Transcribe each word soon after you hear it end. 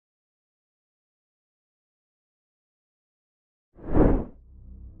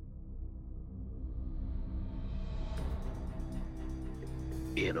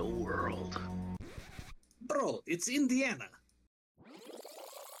in a world. Bro, it's Indiana.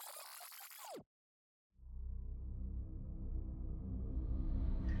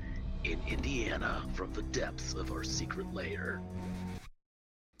 In Indiana, from the depths of our secret lair.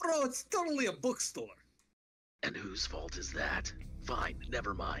 Bro, it's totally a bookstore. And whose fault is that? Fine,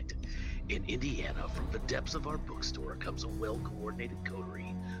 never mind. In Indiana, from the depths of our bookstore comes a well-coordinated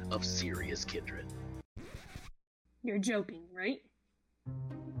coterie of serious kindred. You're joking, right?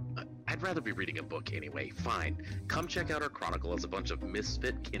 I'd rather be reading a book anyway. Fine. Come check out our chronicle as a bunch of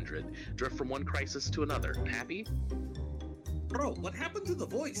misfit kindred drift from one crisis to another. Happy? Bro, what happened to the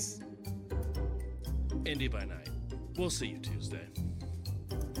voice? Indy by night. We'll see you Tuesday.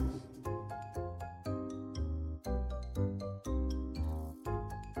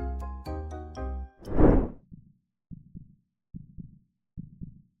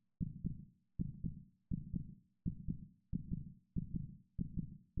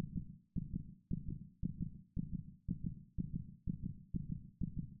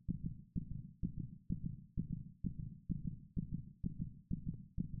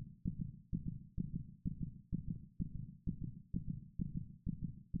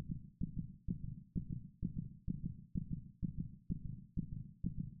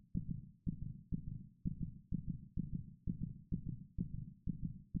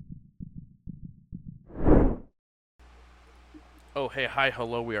 Oh, hey, hi,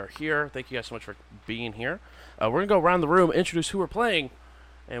 hello, we are here. Thank you guys so much for being here. We're going to go around the room, introduce who we're playing,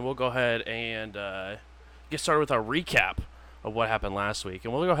 and we'll go ahead and get started with our recap of what happened last week.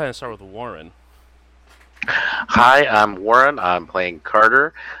 And we'll go ahead and start with Warren. Hi, I'm Warren. I'm playing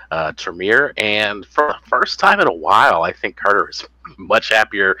Carter, Tremere, and for the first time in a while, I think Carter is much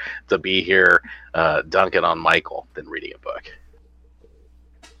happier to be here dunking on Michael than reading a book.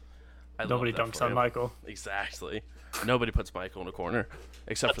 Nobody dunks on Michael. Exactly. Nobody puts Michael in a corner,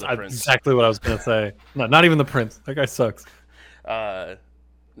 except for the prince. Exactly what I was going to say. No, not even the prince. That guy sucks.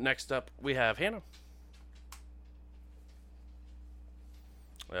 Next up, we have Hannah.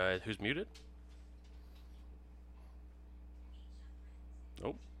 Who's muted?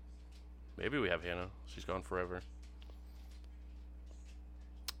 Nope. Maybe we have Hannah. She's gone forever.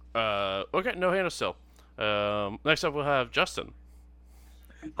 Okay, no Hannah still. Next up, we'll have Justin.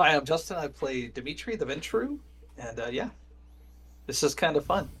 Hi, I'm Justin. I play Dimitri the Ventru. And yeah, this is kind of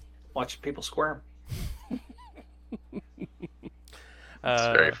fun, watching people squirm. It's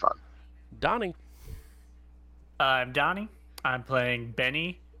very fun. Donnie. I'm Donnie. I'm playing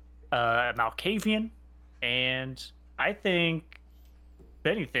Benny, Malkavian, and I think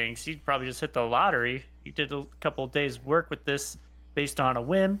Benny thinks he probably just hit the lottery. He did a couple of days' work with this based on a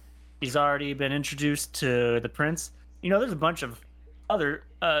whim. He's already been introduced to the prince. You know, there's a bunch of other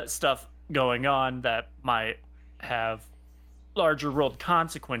stuff going on that might have larger world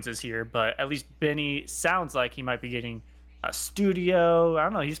consequences here, but at least Benny sounds like he might be getting a studio. I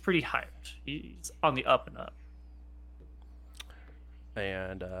don't know, he's pretty hyped. He's on the up and up.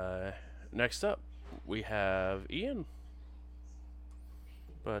 And next up, we have Ian.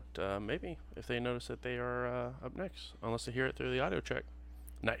 But maybe if they notice that they are up next, unless they hear it through the audio check.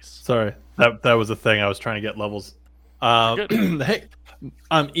 Nice. Sorry, that was the thing. I was trying to get levels. Hey,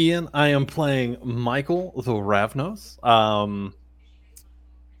 I'm Ian. I am playing Michael the Ravnos.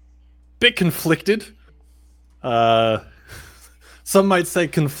 Bit conflicted. Some might say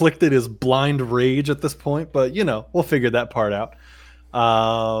conflicted is blind rage at this point, but you know, we'll figure that part out.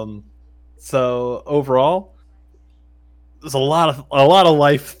 So overall, there's a lot of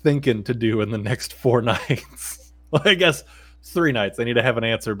life thinking to do in the next 4 nights. Well, I guess 3 nights. I need to have an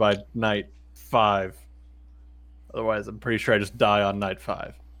answer by night 5. Otherwise, I'm pretty sure I just die on night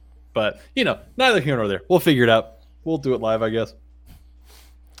 5. But, you know, neither here nor there. We'll figure it out. We'll do it live, I guess.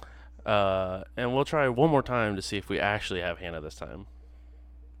 And we'll try one more time to see if we actually have Hannah this time.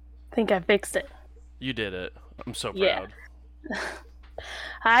 I think I fixed it. You did it. I'm so Yeah. proud.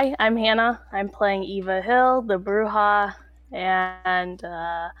 Hi, I'm Hannah. I'm playing Eva Hill, the Bruja, and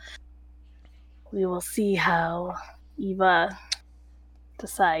we will see how Eva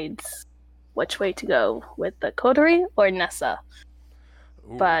decides which way to go with the coterie or Nessa.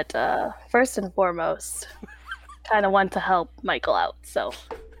 Ooh. But first and foremost, kind of want to help Michael out, so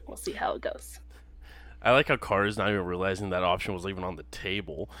we'll see how it goes. I like how Carter's not even realizing that option was even on the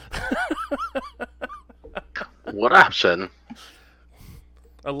table. What option?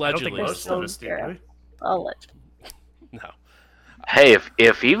 Allegedly. I don't think most of us do, Yeah. do we? Allegedly. No. Hey,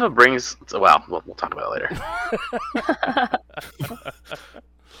 if Eva brings... Well, we'll talk about it later.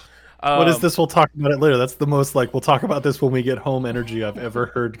 What is this? We'll talk about it later. That's the most like we'll talk about this when we get home energy I've ever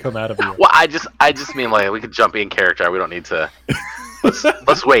heard come out of you. Well, I just mean like we could jump in character. We don't need to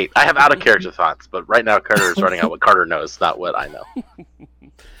Let's wait. I have out of character thoughts, but right now Carter is running out what Carter knows, not what I know.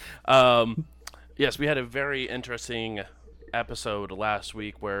 Yes, we had a very interesting episode last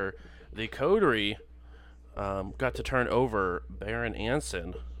week where the coterie got to turn over Baron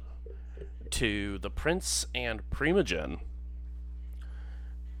Anson to the Prince and Primogen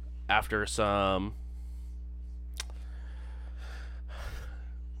after some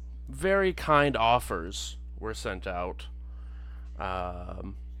very kind offers were sent out.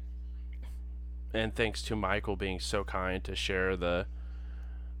 And thanks to Michael being so kind to share the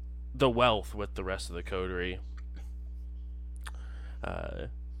wealth with the rest of the coterie.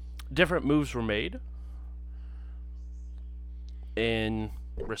 Different moves were made in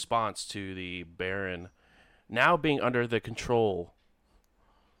response to the Baron now being under the control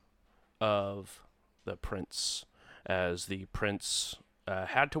of the Prince, as the Prince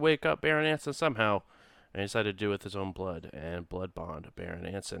had to wake up Baron Anson somehow, and he decided to do it with his own blood and blood bond Baron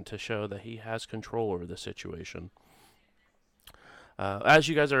Anson to show that he has control over the situation. As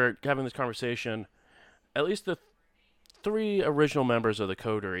you guys are having this conversation, at least the three original members of the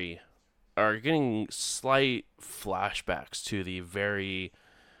coterie are getting slight flashbacks to the very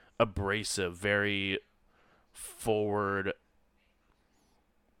abrasive, very forward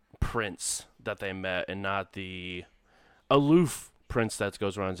Prince that they met, and not the aloof Prince that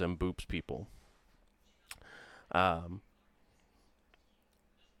goes around and boops people. But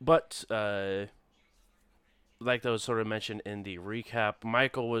like that was sort of mentioned in the recap,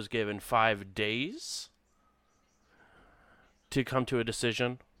 Michael was given 5 days to come to a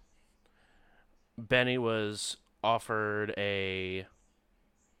decision. Benny was offered a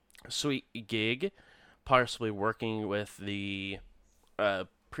sweet gig, possibly working with the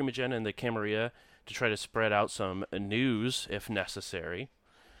Primogen and the Camarilla to try to spread out some news if necessary.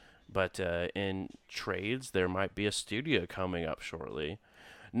 But in trades, there might be a studio coming up shortly.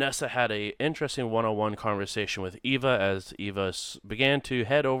 Nessa had an interesting one-on-one conversation with Eva as Eva began to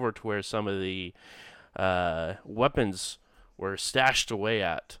head over to where some of the weapons were stashed away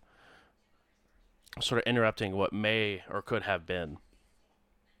at, sort of interrupting what may or could have been.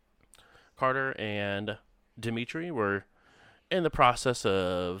 Carter and Dimitri were in the process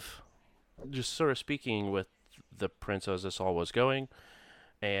of just sort of speaking with the Prince as this all was going,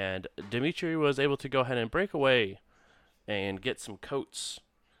 and Dimitri was able to go ahead and break away and get some coats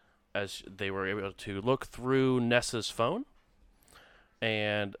as they were able to look through Nessa's phone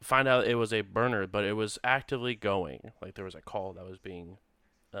and find out it was a burner, but it was actively going. Like there was a call that was being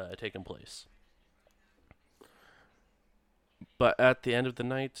taken place. But at the end of the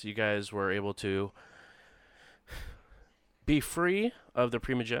night, you guys were able to be free of the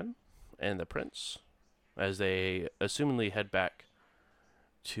Primogen and the Prince as they assumingly head back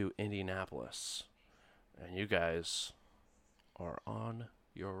to Indianapolis. And you guys are on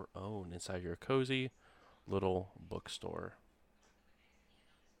your own inside your cozy little bookstore.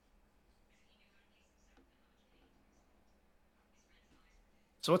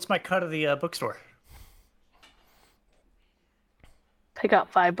 So what's my cut of the bookstore? Pick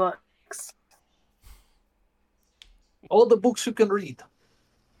up 5 books. All the books you can read.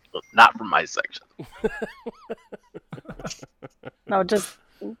 Not from my section. No, just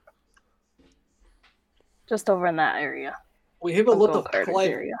over in that area. We have a lot of Arctic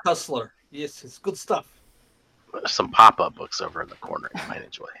Clive area. Cussler. Yes, it's good stuff. There's some pop-up books over in the corner you might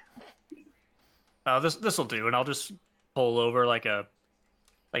enjoy. This will do, and I'll just pull over like a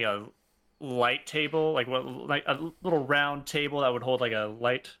light table, like a little round table that would hold like a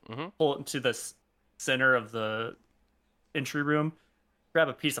light. Mm-hmm. Pull it into the center of the entry room. Grab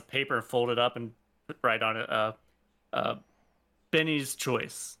a piece of paper and fold it up and write on it Benny's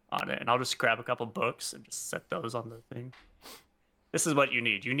Choice on it, and I'll just grab a couple books and just set those on the thing. This is what you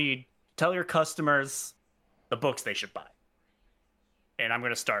need. You need to tell your customers the books they should buy. And I'm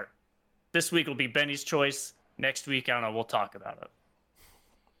going to start. This week will be Benny's Choice. Next week, I don't know, we'll talk about it.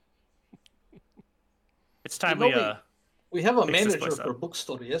 It's time we have a fix this manager place for up.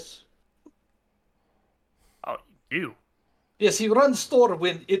 bookstore, yes? Oh, you? Yes, he runs store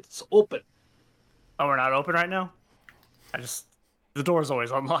when it's open. Oh, we're not open right now? The door's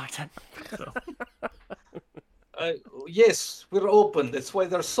always unlocked. So. Yes, we're open. That's why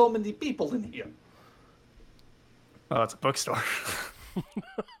there's so many people in here. Oh, it's a bookstore.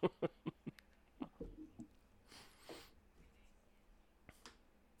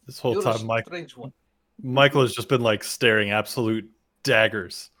 This whole You're a time, strange one. Michael has just been like staring absolute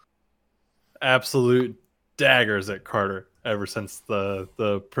daggers at Carter ever since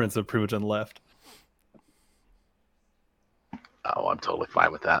the Prince of Primogen left. Oh, I'm totally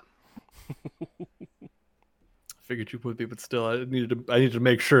fine with that. Figured you would be, but still, I needed to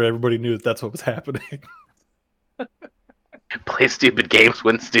make sure everybody knew that that's what was happening. Play stupid games,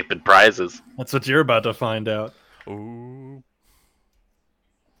 win stupid prizes. That's what you're about to find out. Ooh.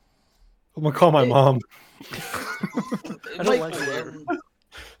 I'm gonna call my mom. I don't like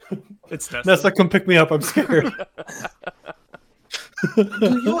it. It's Nessa. Nessa, come pick me up. I'm scared.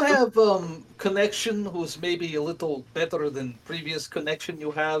 Do you have connection who's maybe a little better than previous connection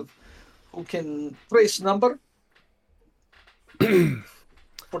you have, who can trace number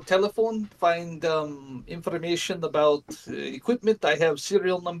for telephone, find information about equipment? I have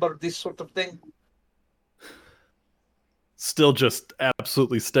serial number, this sort of thing. Still just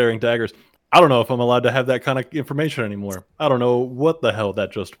absolutely staring daggers. I don't know if I'm allowed to have that kind of information anymore. I don't know what the hell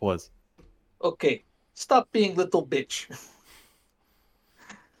that just was. Okay, stop being little bitch.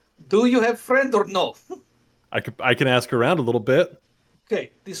 Do you have friend or no? I can ask around a little bit.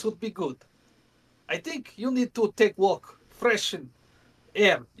 Okay, this would be good. I think you need to take walk, fresh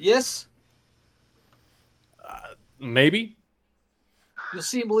air. Yes, Maybe. you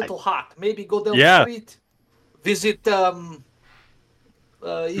seem a little hot. Maybe go down Yeah. the street, visit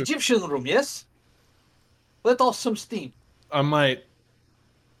Egyptian room. Yes, let off some steam. I might.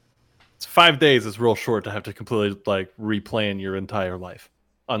 It's 5 days is real short to have to completely like replan your entire life,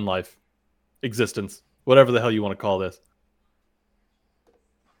 unlife, existence, whatever the hell you want to call this.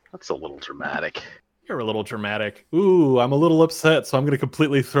 That's a little dramatic. You're a little dramatic. Ooh, I'm a little upset, so I'm going to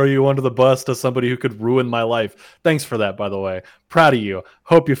completely throw you under the bus to somebody who could ruin my life. Thanks for that, by the way. Proud of you.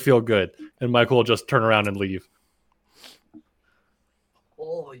 Hope you feel good. And Michael will just turn around and leave.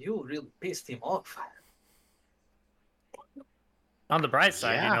 Oh, you really pissed him off. On the bright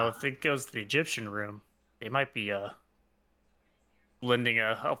side, Yeah. if it goes to the Egyptian room, they might be lending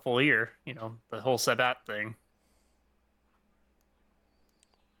a helpful ear. The whole Sabat thing.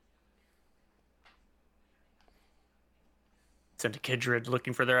 Send a Kindred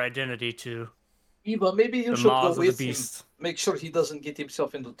looking for their identity to Eva, maybe you the should go maws of the with him. beast. Make sure he doesn't get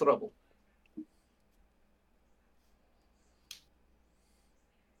himself into trouble.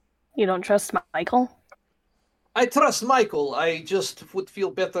 You don't trust Michael? I trust Michael. I just would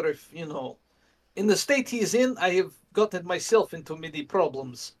feel better if, in the state he's in, I have gotten myself into many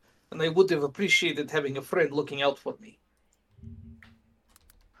problems, and I would have appreciated having a friend looking out for me.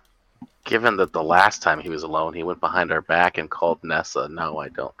 Given that the last time he was alone, he went behind our back and called Nessa. No, I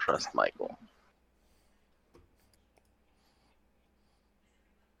don't trust Michael.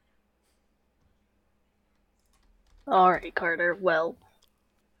 All right, Carter. Well,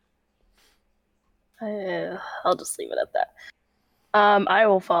 I'll just leave it at that. I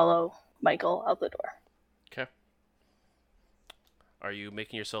will follow Michael out the door. Okay. Are you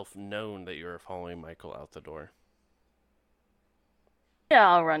making yourself known that you're following Michael out the door? Yeah,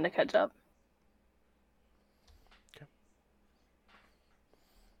 I'll run to catch up. Okay.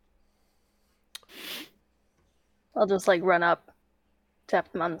 I'll just run up,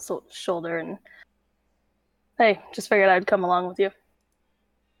 tap him on the shoulder, and hey, just figured I'd come along with you.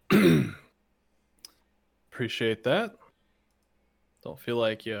 Appreciate that. Don't feel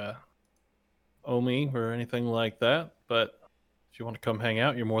like you owe me or anything like that, but if you want to come hang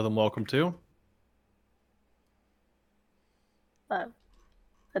out, you're more than welcome to.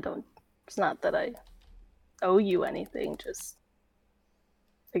 I don't. It's not that I owe you anything. Just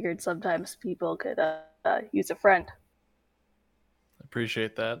figured sometimes people could use a friend.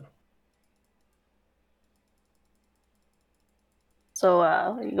 Appreciate that. So,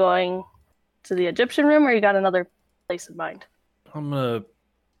 are you going to the Egyptian room, or you got another place in mind?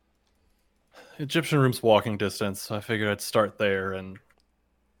 Egyptian room's walking distance, so I figured I'd start there and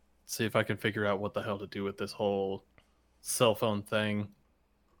see if I can figure out what the hell to do with this whole cell phone thing.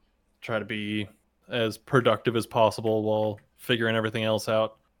 Try to be as productive as possible while figuring everything else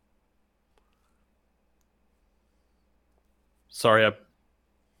out. Sorry I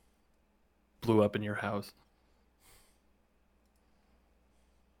blew up in your house.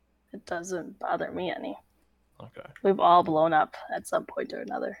 It doesn't bother me any. Okay. We've all blown up at some point or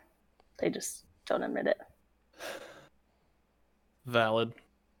another. They just don't admit it. Valid.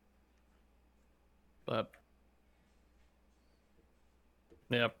 But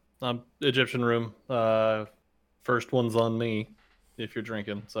yeah, Egyptian room. First one's on me if you're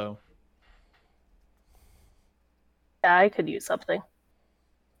drinking, so Yeah, I could use something.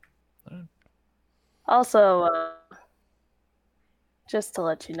 Alright. Also, just to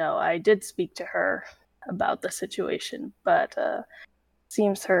let you know, I did speak to her about the situation, but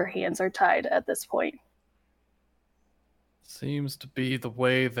seems her hands are tied at this point. seems to be the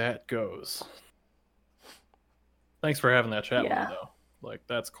way that goes. Thanks for having that chat with Yeah. me though.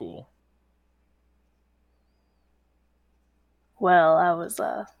 That's cool. Well, I was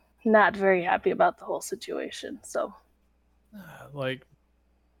not very happy about the whole situation, so Like,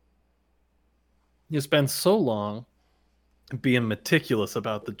 you spend so long being meticulous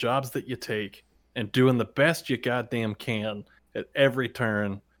about the jobs that you take and doing the best you goddamn can at every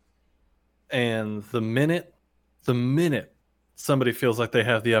turn. And the minute somebody feels like they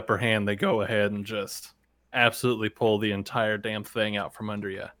have the upper hand, they go ahead and just absolutely pull the entire damn thing out from under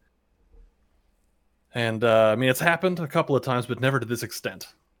you. And I mean, it's happened a couple of times, but never to this extent.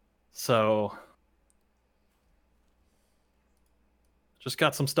 So, just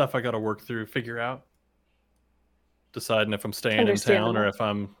got some stuff I got to work through, figure out, deciding if I'm staying in town or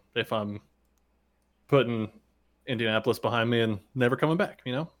if I'm putting Indianapolis behind me and never coming back.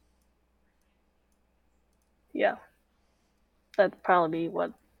 You know. yeah. That'd probably be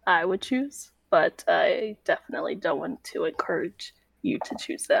what I would choose, but I definitely don't want to encourage you to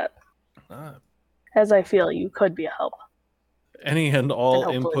choose that, as I feel you could be a help. Any and all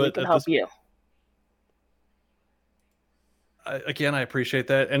and hopefully we input can at help this. you. Again, I appreciate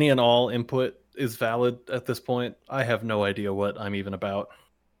that. Any and all input is valid at this point. I have no idea what I'm even about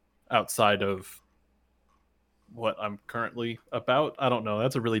outside of what I'm currently about. I don't know.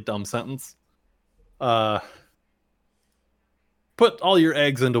 That's a really dumb sentence. Put all your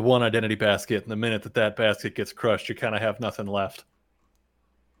eggs into one identity basket, and the minute that basket gets crushed, you kind of have nothing left.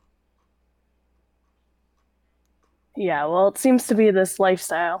 Yeah, well, it seems to be this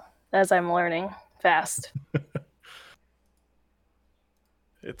lifestyle, as I'm learning fast.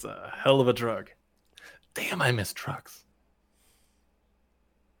 It's a hell of a drug. Damn, I miss trucks.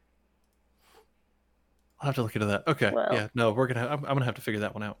 I'll have to look into that. Okay, Well, yeah, no, I'm gonna have to figure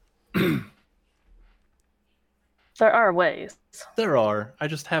that one out. there are ways. There are. I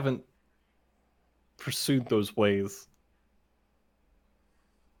just haven't pursued those ways.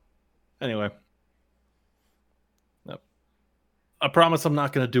 Anyway. Nope. I promise I'm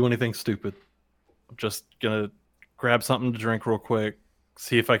not going to do anything stupid. I'm just going to grab something to drink real quick,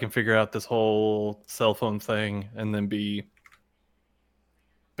 see if I can figure out this whole cell phone thing, and then be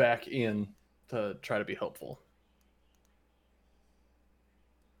back in to try to be helpful.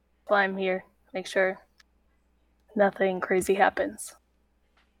 Well, I'm here. Make sure nothing crazy happens.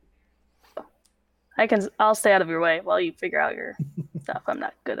 I'll stay out of your way while you figure out your stuff. I'm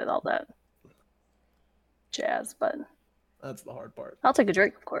not good at all that jazz, but That's the hard part. I'll take a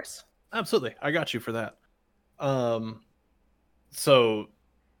drink, of course. Absolutely. I got you for that. So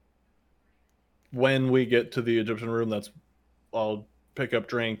when we get to the Egyptian room, I'll pick up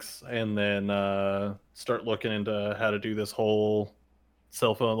drinks and then start looking into how to do this whole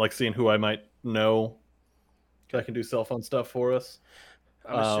cell phone, like seeing who I might know that can do cell phone stuff for us.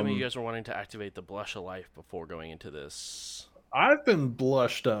 I'm assuming you guys are wanting to activate the Blush of Life before going into this. I've been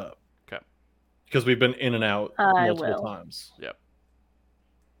blushed up. Okay. Because we've been in and out multiple times. Yep.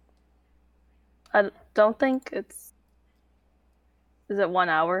 I don't think it's... Is it 1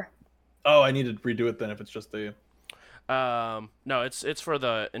 hour? Oh, I need to redo it then if it's just the... No, it's for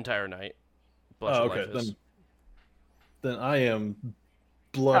the entire night. Blush of okay. Life is... Then I am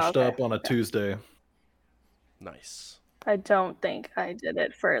blushed up on a Tuesday. Nice. I don't think I did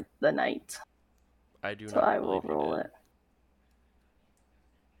it for the night. I do so not I will believe you roll did. it.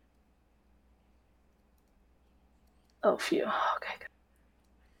 Oh, phew.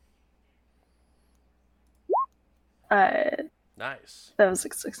 Okay. Nice. That was a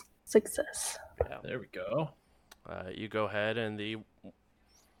success. Yeah. There we go. You go ahead and the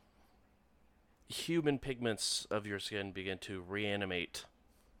human pigments of your skin begin to reanimate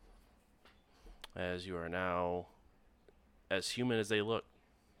as you are now as human as they look.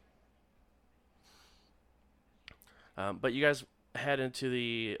 But you guys head to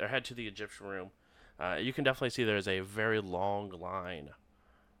the Egyptian room. You can definitely see there's a very long line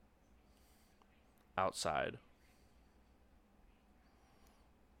outside.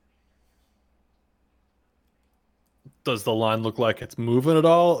 Does the line look like it's moving at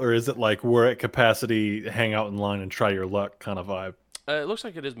all, or is it like we're at capacity, hang out in line and try your luck kind of vibe? It looks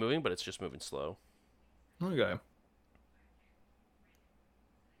like it is moving, but it's just moving slow. Okay.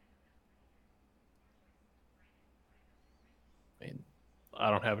 I mean,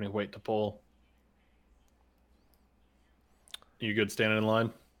 I don't have any weight to pull. You good standing in line?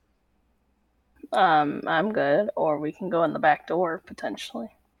 I'm good, or we can go in the back door, potentially.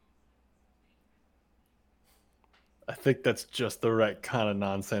 I think that's just the right kind of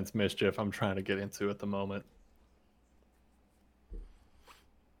nonsense mischief I'm trying to get into at the moment.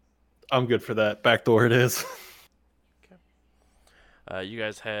 I'm good for that. Back door it is. Okay. You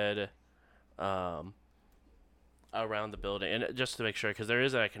guys head around the building, and just to make sure, because there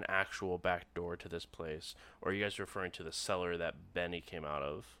is like an actual back door to this place, or are you guys referring to the cellar that Benny came out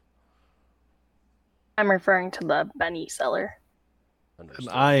of? I'm referring to the Benny cellar. Understood.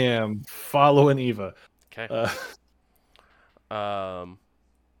 And I am following Eva. Okay.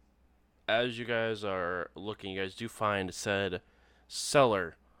 As you guys are looking, you guys do find said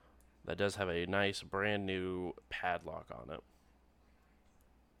cellar that does have a nice brand new padlock on it.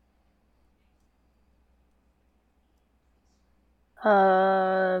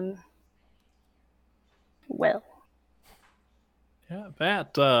 Well, Yeah,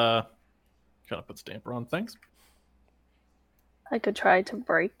 that kind of puts damper on things. I could try to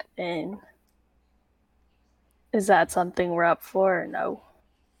break in. Is that something we're up for or no?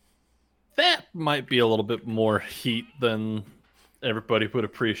 That might be a little bit more heat than everybody would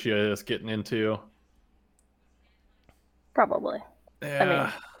appreciate us getting into. Probably. Yeah. I mean,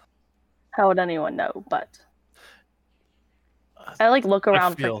 how would anyone know? But I like look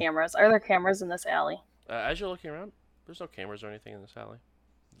around for cameras. Are there cameras in this alley? As you're looking around, there's no cameras or anything in this alley.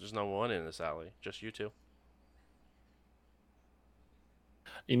 There's no one in this alley. Just you two.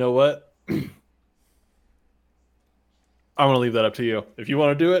 You know what? I'm going to leave that up to you. If you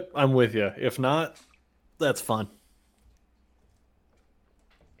want to do it, I'm with you. If not, that's fun.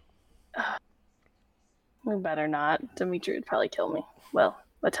 We better not. Dimitri would probably kill me. Well,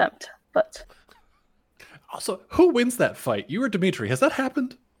 attempt, but... Also, who wins that fight? You or Dimitri? Has that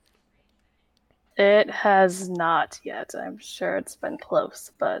happened? It has not yet. I'm sure it's been close,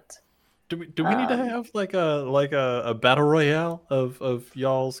 but... Do we need to have like a battle royale of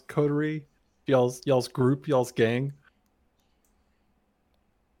y'all's coterie, y'all's group, y'all's gang?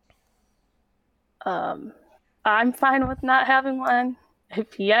 I'm fine with not having one.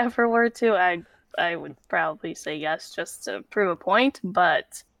 If he ever were to, I would probably say yes just to prove a point,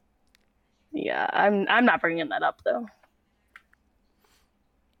 but yeah, I'm not bringing that up though.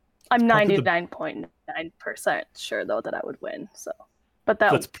 I'm 99.9% sure though that I would win. So, but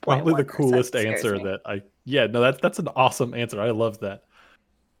that's probably the coolest answer that I. Yeah, no, that's an awesome answer. I love that.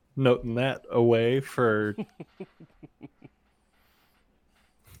 Noting that away for.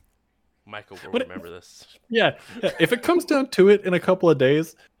 Michael will remember this. Yeah, if it comes down to it in a couple of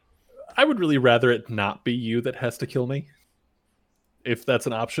days, I would really rather it not be you that has to kill me. If that's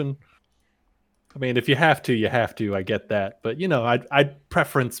an option. I mean, if you have to, you have to. I get that. But, you know, I'd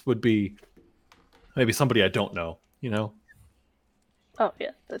preference would be maybe somebody I don't know, you know? Oh,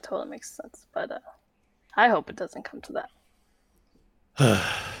 yeah, that totally makes sense. But I hope it doesn't come to that.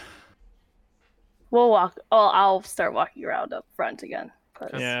 We'll walk. Oh, I'll start walking around up front again.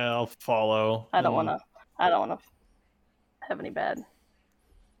 Yeah, I'll follow. I don't want to have any bad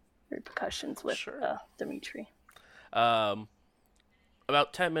repercussions with Dimitri. About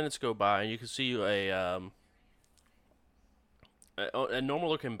 10 minutes go by, and you can see a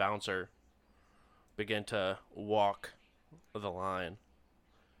normal-looking bouncer begin to walk the line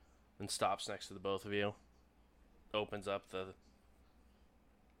and stops next to the both of you. Opens up the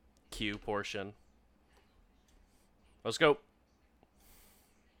queue portion. Let's go.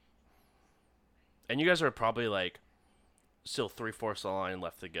 And you guys are probably like still 3/4 of the line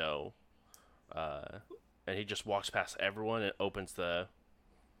left to go. And he just walks past everyone and opens the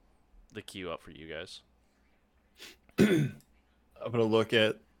queue up for you guys. I'm gonna look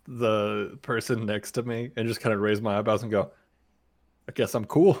at the person next to me and just kind of raise my eyebrows and go, I guess I'm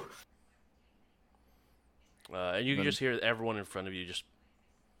cool. And you can just hear everyone in front of you just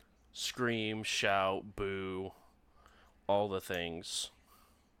scream, shout, boo, all the things.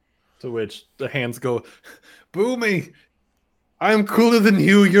 To which the hands go, boo me! I'm cooler than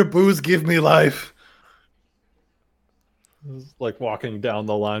you, your boos give me life. Like walking down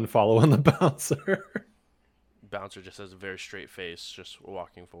the line following the bouncer. Bouncer just has a very straight face, just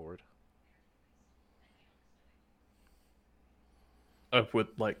walking forward. I would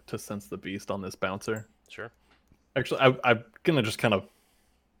like to sense the beast on this bouncer. Sure. Actually, I'm gonna just kind of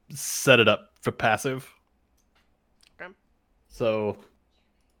set it up for passive. Okay. So,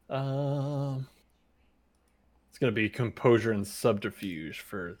 it's gonna be composure and subterfuge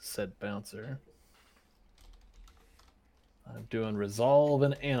for said bouncer. I'm doing resolve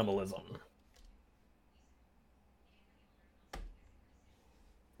and animalism.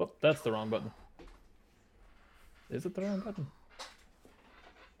 Oh, that's the wrong button. Is it the wrong button?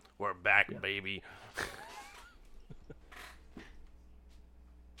 We're back, baby.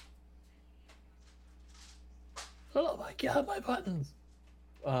 Oh my god, my buttons!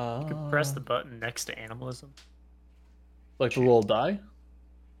 You can press the button next to animalism. Like the little die?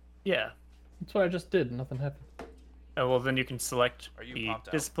 Yeah. That's what I just did. Nothing happened. Oh, well, then you can select Are you the popped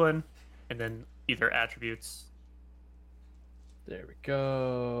out? discipline, and then either attributes There we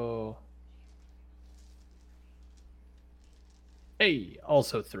go. Hey,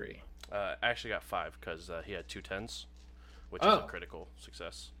 also 3. Actually got 5 because he had 2 10s, which is a Oh. critical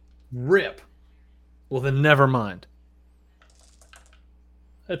success. Rip. Well, then never mind.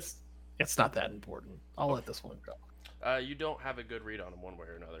 It's not that important. I'll let this one go. You don't have a good read on him one way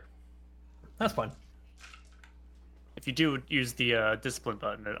or another. That's fine. If you do use the discipline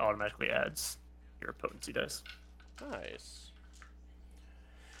button, it automatically adds your potency dice. Nice.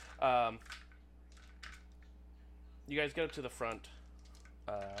 You guys get up to the front,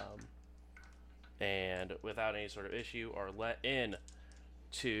 and without any sort of issue are let in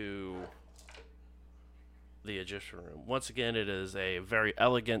to the Egyptian room. Once again, it is a very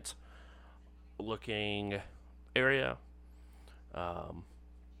elegant looking area, and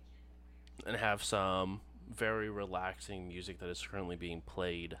have some very relaxing music that is currently being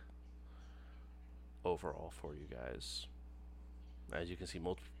played overall for you guys. As you can see,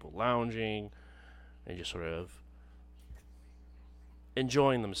 multiple people lounging and just sort of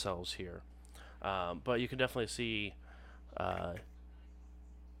enjoying themselves here. But you can definitely see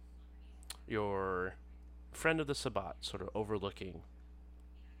your friend of the Sabbat sort of overlooking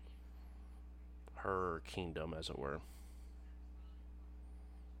her kingdom, as it were.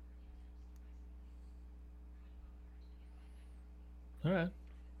 All right.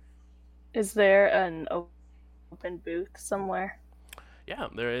 Is there an open booth somewhere? Yeah,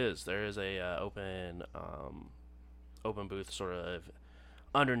 there is. There is a open booth sort of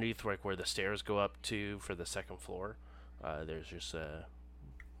underneath where the stairs go up to for the second floor. There's just a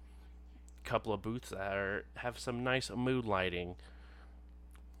couple of booths that have some nice mood lighting.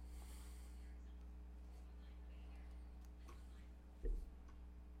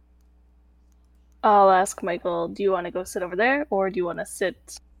 I'll ask Michael, do you want to go sit over there, or do you want to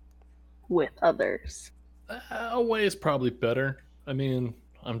sit with others? Away is probably better. I mean,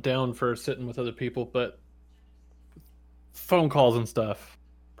 I'm down for sitting with other people, but phone calls and stuff,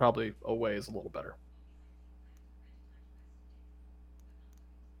 probably away is a little better.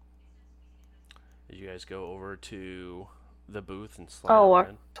 Did you guys go over to the booth and slide over Walk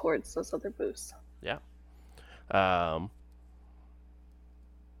in? towards those other booths. Yeah.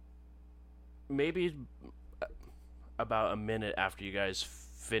 Maybe about a minute after you guys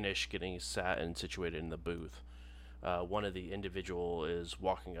finish getting sat and situated in the booth, one of the individual is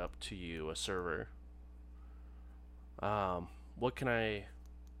walking up to you, a server. What can I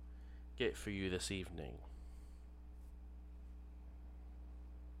get for you this evening?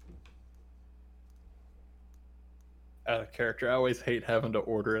 Out of character, I always hate having to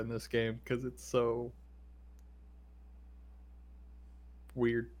order in this game because it's so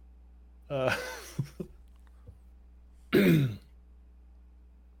weird. I'm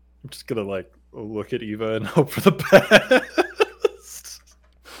just gonna like look at Eva and hope for the best.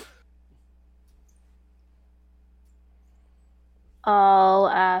 I'll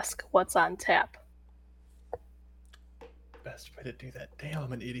ask what's on tap. Best way to do that. Damn,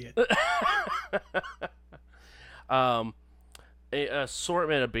 I'm an idiot. A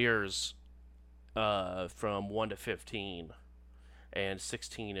assortment of beers from 1 to 15, and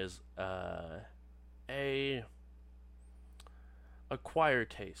 16 is a acquired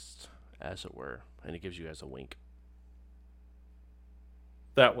taste, as it were, and it gives you guys a wink.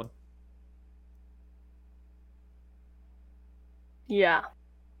 That one. Yeah.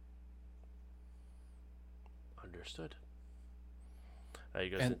 Understood. You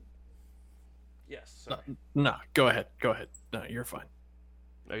guys. And- Yes. No, Sorry. no, go ahead. Go ahead. No, you're fine.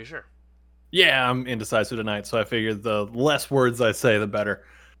 Are you sure? Yeah, I'm indecisive tonight, so I figured the less words I say, the better.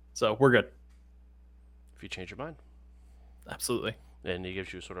 So we're good. If you change your mind. Absolutely. And he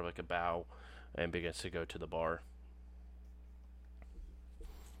gives you sort of like a bow and begins to go to the bar.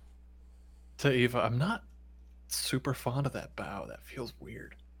 To Eva, I'm not super fond of that bow. That feels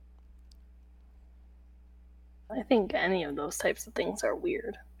weird. I think any of those types of things are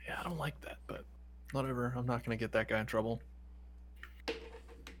weird. Yeah, I don't like that, but whatever. I'm not going to get that guy in trouble.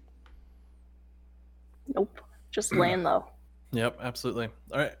 Nope. Just laying low. Yep, absolutely.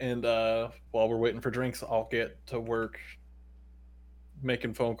 All right, and while we're waiting for drinks, I'll get to work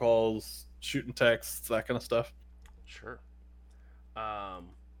making phone calls, shooting texts, that kind of stuff. Sure.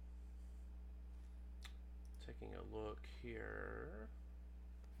 Taking a look here.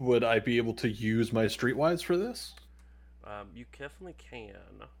 Would I be able to use my Streetwise for this? You definitely can.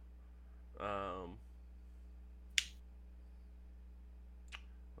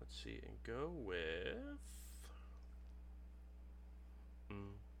 Let's see, and go with.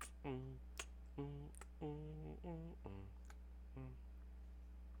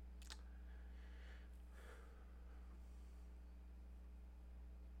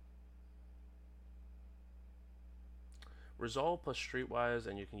 Resolve plus Streetwise,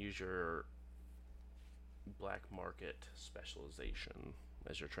 and you can use your black market specialization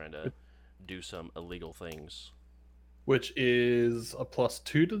as you're trying to do some illegal things. Which is a +2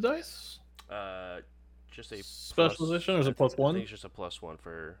 to dice? Just a Specialization, or is it I think +1? it's just a +1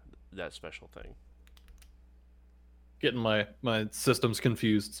 for that special thing. Getting my systems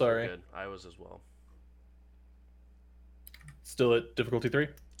confused, sorry. Good. I was as well. Still at difficulty 3?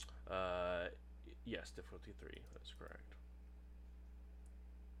 Yes, difficulty 3. That's correct.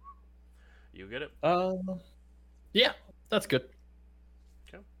 You get it? Yeah, that's good.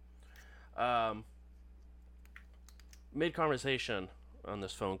 Mid conversation on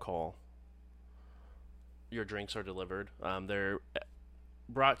this phone call, your drinks are delivered. They're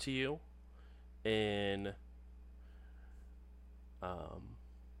brought to you in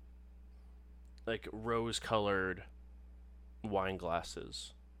like rose-colored wine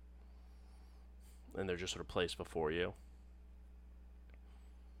glasses, and they're just sort of placed before you.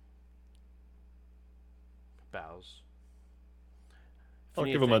 Bows. I'll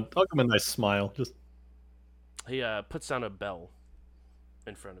give him a nice smile. Just He puts down a bell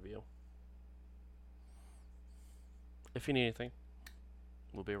in front of you. If you need anything,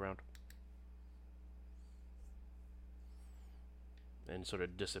 we'll be around. And sort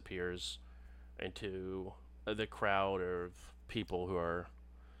of disappears into the crowd of people who are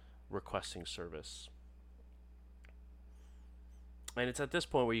requesting service. And it's at this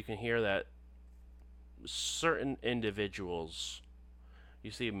point where you can hear that certain individuals, you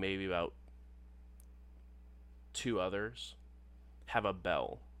see maybe about 2 others, have a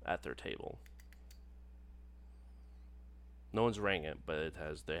bell at their table. No one's rang it, but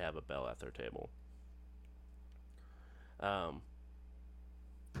they have a bell at their table.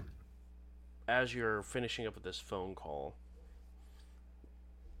 As you're finishing up with this phone call,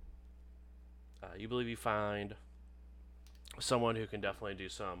 you believe you find someone who can definitely do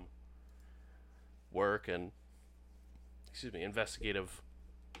some work and, investigative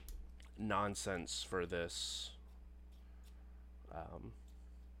nonsense for this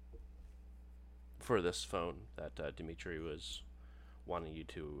phone that Dimitri was wanting you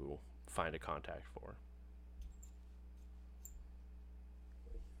to find a contact for.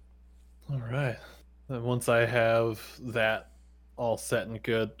 all right. Then once I have that all set and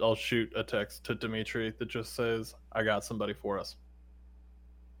good, I'll shoot a text to Dimitri that just says, "I got somebody for us."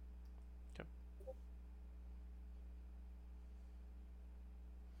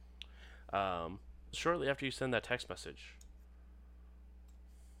 Shortly after you send that text message,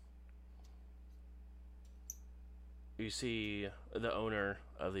 you see the owner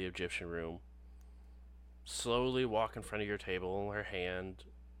of the Egyptian room slowly walk in front of your table, her hand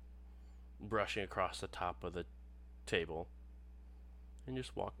brushing across the top of the table, and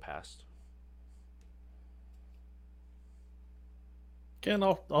just walk past. Again,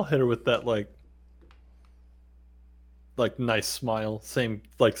 I'll hit her with that like nice smile, same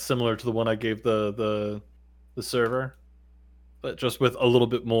similar to the one I gave the server, but just with a little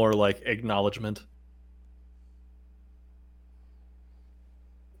bit more like acknowledgement.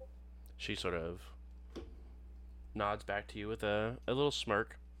 She sort of nods back to you with a little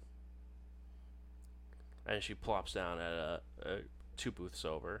smirk, and she plops down at 2 booths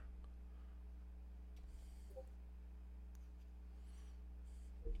over.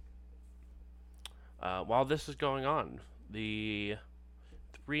 While this is going on, the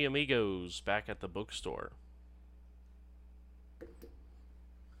 3 amigos back at the bookstore.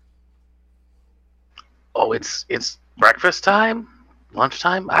 Oh, it's breakfast time,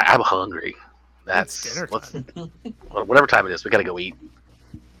 lunchtime. I'm hungry. It's dinner time. Whatever time it is, we gotta go eat.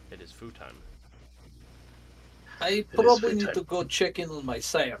 It is food time. I is probably food need time. to go check in on my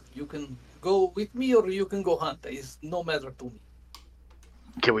sire. You can go with me or you can go hunt. It's no matter to me.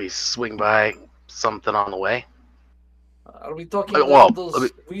 Can we swing by something on the way? Are we talking Well, about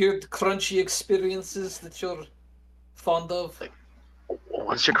those weird crunchy experiences that you're fond of?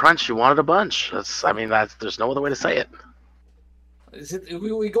 Once you crunch, you wanted a bunch. There's no other way to say it. Is it? Are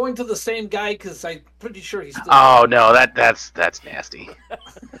we going to the same guy? Because I'm pretty sure he's still. Oh no, that's nasty.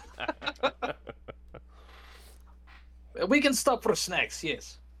 We can stop for snacks.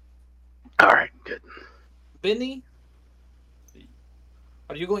 Yes. All right, good. Benny,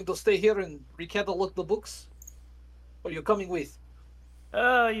 are you going to stay here and recatalog the books? Or are you coming with?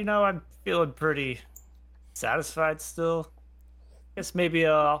 I'm feeling pretty satisfied still. Guess maybe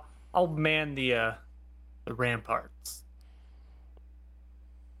I'll man the ramparts.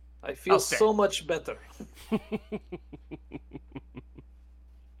 I feel I'll stay. so much better.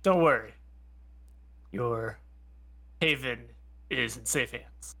 Don't worry. Your haven is in safe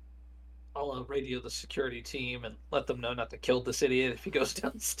hands. I'll radio the security team and let them know not to kill this idiot if he goes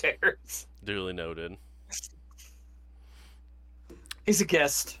downstairs. Duly noted. He's a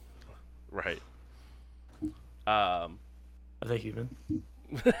guest. Right. Are they human?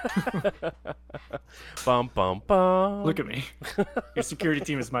 Bum bum bum. Look at me. Your security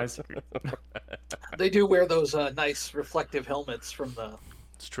team is my security. They do wear those nice reflective helmets from the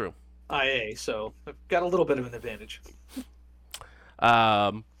It's true. IA, so I've got a little bit of an advantage.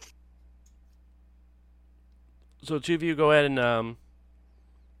 So two of you go ahead and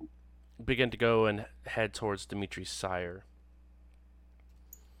begin to go and head towards Dimitri's sire.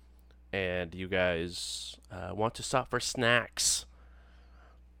 And you guys want to stop for snacks.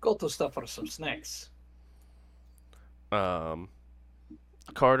 Go to stuff for some snacks. Carter,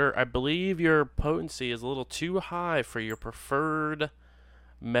 I believe your potency is a little too high for your preferred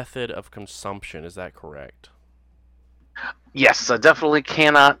method of consumption. Is that correct? Yes, I definitely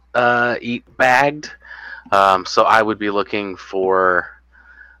cannot eat bagged. So I would be looking for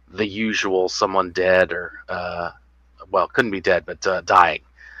the usual someone dead or, well, couldn't be dead, but dying.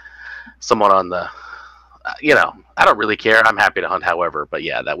 Someone on the, I don't really care. I'm happy to hunt, however, but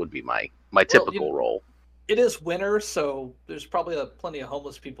yeah, that would be my typical role. It is winter, so there's probably plenty of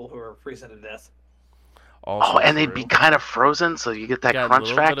homeless people who are freezing to death. Also and they'd true. be kind of frozen, so you get that Got a crunch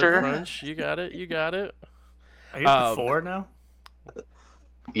little bit of factor. crunch. You got it. Are you up to 4 now?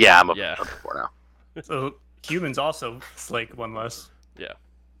 Yeah, I'm up Yeah. to 4 now. So humans also slake one less. Yeah.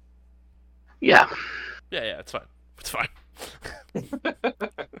 Yeah. Yeah, it's fine. It's fine.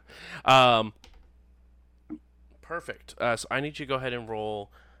 Perfect. So I need you to go ahead and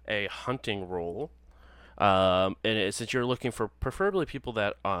roll a hunting roll. Since you're looking for preferably people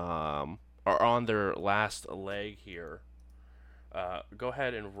that are on their last leg here, go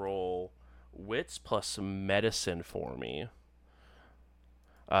ahead and roll wits plus medicine for me.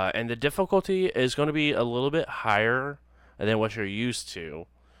 And the difficulty is going to be a little bit higher than what you're used to,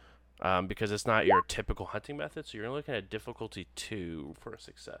 because it's not your typical hunting method. So you're looking at difficulty 2 for a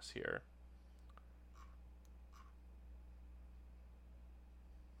success here.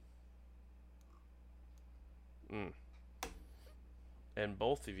 And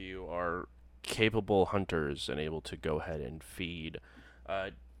both of you are capable hunters and able to go ahead and feed.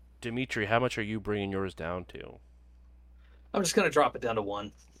 Dimitri, how much are you bringing yours down to? I'm just gonna drop it down to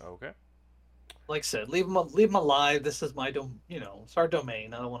 1. Okay. Like I said, leave them alive. This is my it's our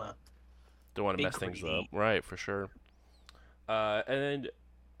domain. I don't want to. Don't want to Be mess things greedy. up. Right, for sure. And then,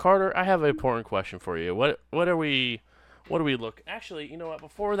 Carter, I have an important question for you. What do we look? Actually, you know what?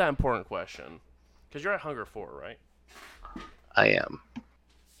 Before that important question, because you're at Hunger 4, right? I am.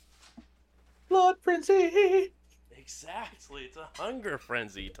 Blood frenzy. Exactly. It's a Hunger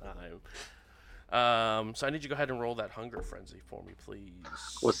Frenzy time. So I need you to go ahead and roll that Hunger Frenzy for me, please.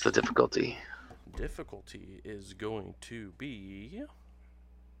 What's the difficulty? Difficulty is going to be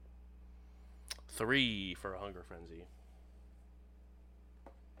 3 for a Hunger Frenzy.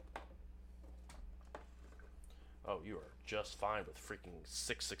 Oh, you are just fine with freaking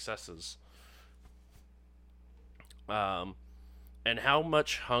 6 successes. And how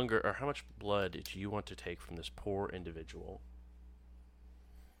much hunger or how much blood did you want to take from this poor individual?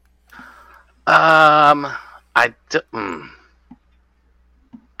 I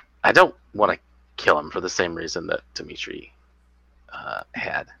don't want to kill him for the same reason that Dimitri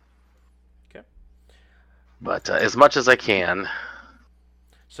had. Okay. But as much as I can.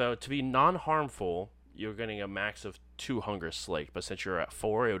 So to be non-harmful, you're getting a max of 2 hunger slaked, but since you're at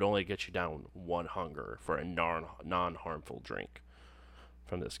 4, it would only get you down 1 hunger for a non-harmful drink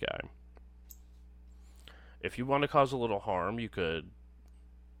from this guy. If you want to cause a little harm, you could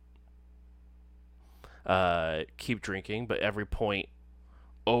keep drinking, but every point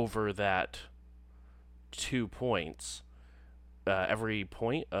over that 2 points, every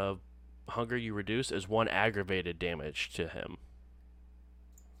point of hunger you reduce is 1 aggravated damage to him.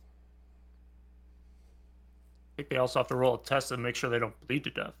 I think they also have to roll a test to make sure they don't bleed to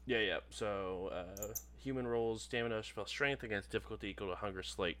death. Yeah. So, human rolls stamina plus strength against difficulty equal to hunger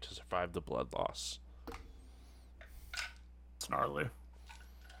slate to survive the blood loss. It's gnarly.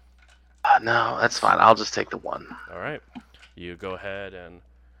 No, that's fine. I'll just take the 1. All right. You go ahead and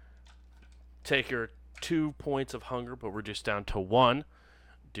take your 2 points of hunger, but reduce down to 1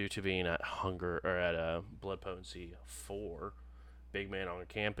 due to being at hunger or at a blood potency 4. Big man on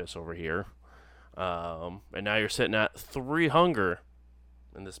campus over here. And now you're sitting at 3 hunger,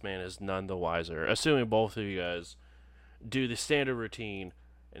 and this man is none the wiser. Assuming both of you guys do the standard routine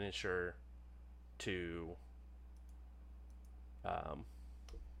and ensure to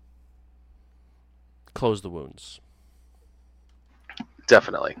close the wounds.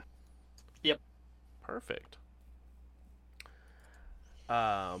 Definitely. Perfect.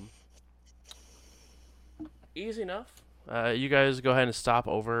 Easy enough. You guys go ahead and stop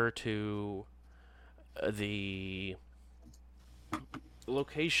over to the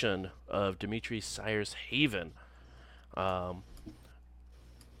location of Dimitri Sire's Haven.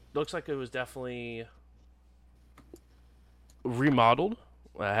 Looks like it was definitely remodeled.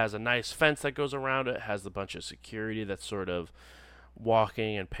 It has a nice fence that goes around it. It has a bunch of security that's sort of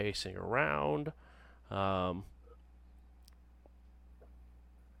walking and pacing around.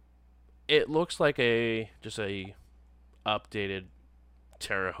 It looks like just a updated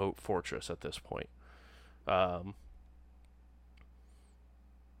Terre Haute fortress at this point. But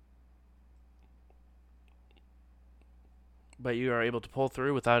you are able to pull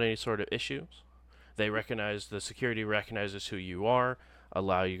through without any sort of issues. The security recognizes who you are,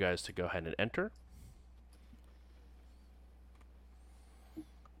 allow you guys to go ahead and enter.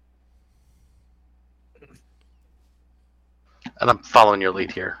 And I'm following your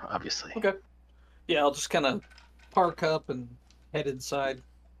lead here, obviously. Okay. Yeah, I'll just kind of park up and head inside.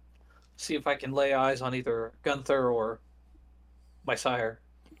 See if I can lay eyes on either Gunther or my sire.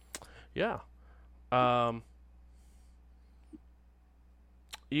 Yeah.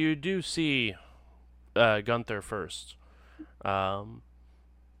 You do see Gunther first. And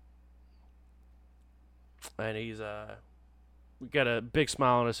he's got a big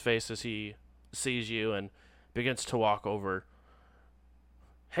smile on his face as he sees you and begins to walk over.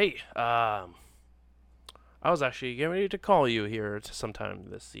 Hey, I was actually getting ready to call you here sometime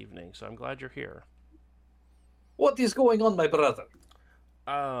this evening, so I'm glad you're here. What is going on, my brother?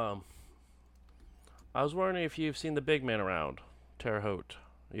 I was wondering if you've seen the big man around, Terre Haute.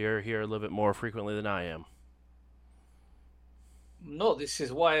 You're here a little bit more frequently than I am. No, this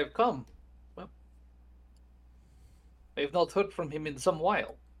is why I've come. Well, I've not heard from him in some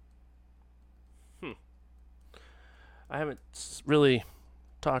while. I haven't really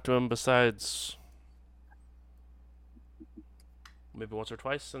talked to him besides maybe once or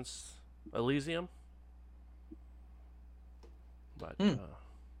twice since Elysium. But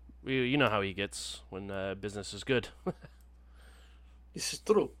you know how he gets when business is good. This is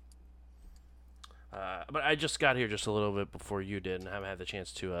true. But I just got here just a little bit before you did, and I haven't had the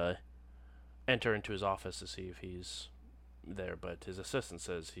chance to enter into his office to see if he's there. But his assistant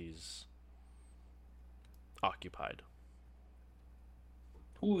says he's occupied.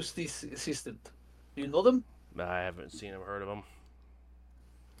 Who's this assistant? Do you know them? I haven't seen him, heard of him.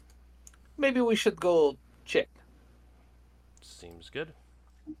 Maybe we should go check. Seems good.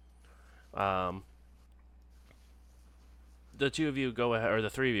 The two of you go ahead, or the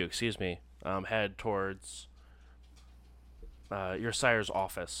three of you, excuse me, head towards your sire's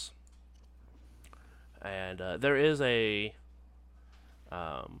office, and there is a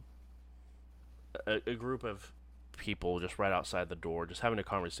group of people just right outside the door, just having a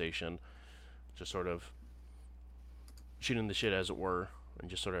conversation, just sort of shooting the shit, as it were, and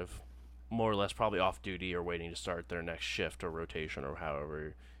just sort of more or less probably off duty or waiting to start their next shift or rotation or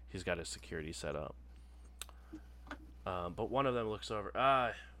however he's got his security set up. But one of them looks over.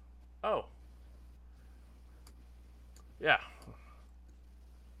 Oh. Yeah.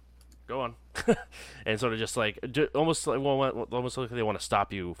 Go on. And sort of just like, almost like they want to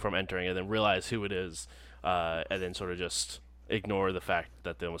stop you from entering and then realize who it is, and then sort of just ignore the fact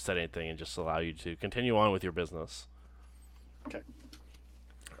that they almost said anything and just allow you to continue on with your business. Okay.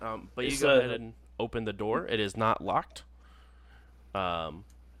 But you go ahead and open the door. It is not locked. And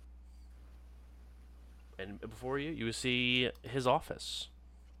before you, you see his office.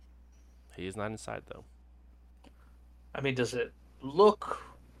 He is not inside, though. I mean, does it look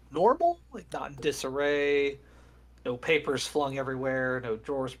normal? Like, not in disarray? No papers flung everywhere? No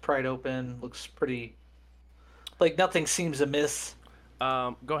drawers pried open? Looks pretty... like nothing seems amiss.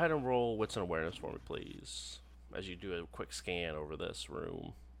 Go ahead and roll wits and awareness for me, please, as you do a quick scan over this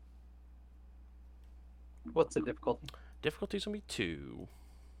room. What's the difficulty? Difficulty's gonna be 2.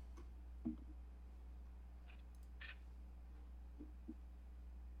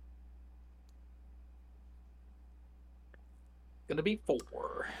 Gonna be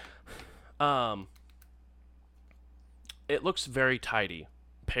 4. It looks very tidy.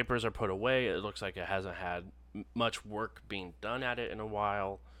 Papers are put away. It looks like it hasn't had much work being done at it in a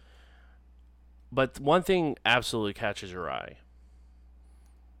while. But one thing absolutely catches your eye.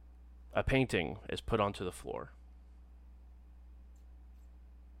 A painting is put onto the floor.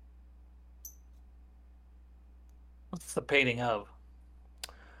 What's the painting of?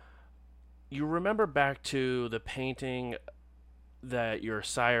 You remember back to the painting that your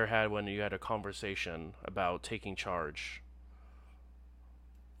sire had when you had a conversation about taking charge.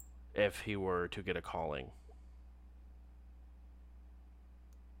 if he were to get a calling.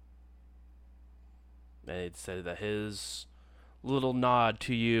 And it said that his little nod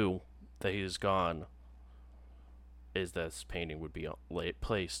to you that he's gone is that this painting would be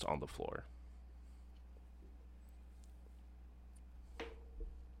placed on the floor.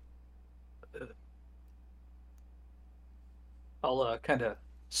 I'll kind of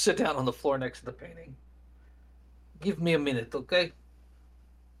sit down on the floor next to the painting. Give me a minute, okay?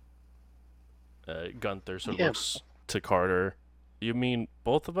 Gunther sort of Yeah. looks to Carter. You mean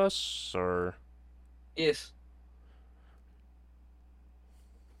both of us, or? Yes.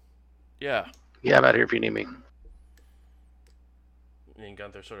 Yeah. Yeah, I'm out here if you need me. And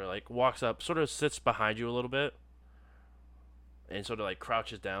Gunther sort of like walks up, sort of sits behind you a little bit, and sort of like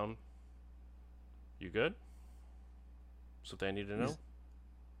crouches down. You good? Something I need to know?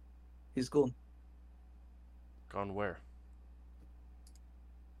 He's gone. Gone where?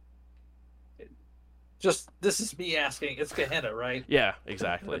 Just, this is me asking. It's Gehenna, right? Yeah,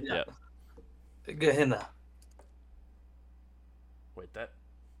 exactly. Yeah. Yeah. Gehenna. Wait,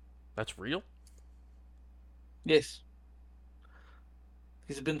 that's real? Yes.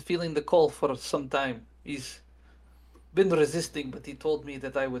 He's been feeling the call for some time. He's been resisting, but he told me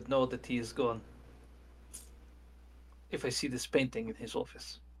that I would know that he is gone if I see this painting in his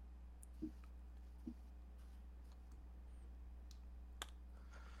office.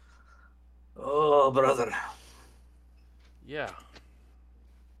 Oh, brother. Yeah.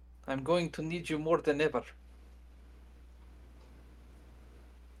 I'm going to need you more than ever.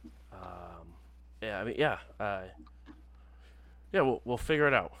 Yeah, I mean, yeah. Yeah, we'll figure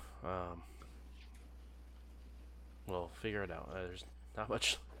it out. We'll figure it out. There's not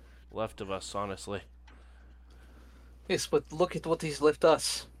much left of us, honestly. Yes, but look at what he's left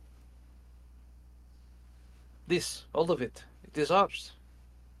us. This, all of it, it is ours.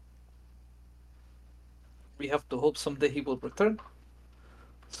 We have to hope someday he will return.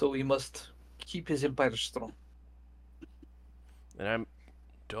 So we must keep his empire strong. And I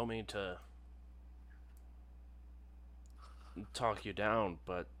don't mean to talk you down,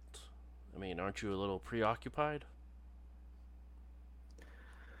 but I mean, aren't you a little preoccupied?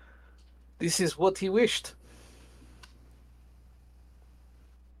 This is what he wished.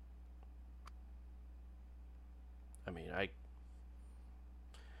 I mean, I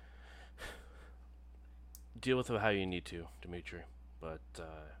deal with it how you need to, Dimitri. But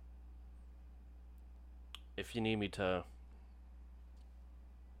if you need me to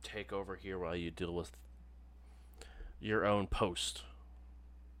take over here while you deal with your own post,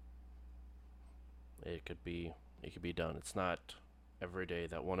 it could be done. It's not every day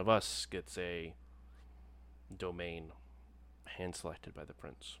that one of us gets a domain hand selected by the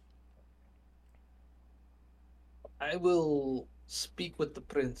prince. I will speak with the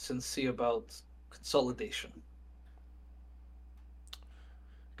prince and see about consolidation.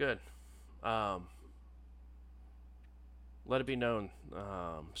 Good. Let it be known,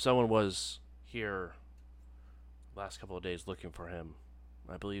 someone was here last couple of days looking for him.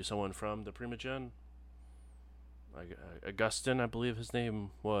 I believe someone from the Primogen. Augustin, I believe his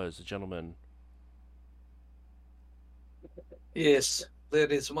name was, a gentleman. Yes, there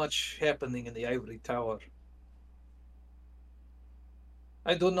is much happening in the Ivory Tower.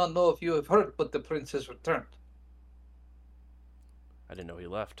 I do not know if you have heard, but the prince has returned. I didn't know he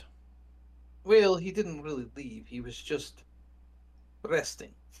left. Well, he didn't really leave. He was just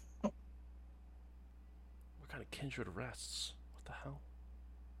resting. What kind of kindred rests? What the hell?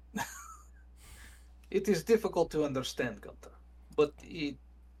 It is difficult to understand, Gunther, but he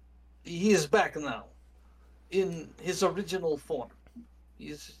is back now, in his original form.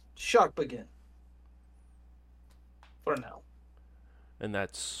 He's sharp again. For now. And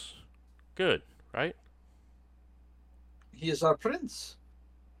that's good, right? He is our prince.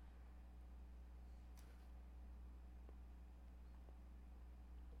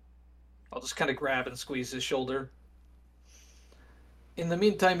 I'll just kind of grab and squeeze his shoulder. In the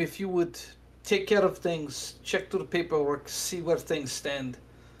meantime, if you would take care of things, check through the paperwork, see where things stand.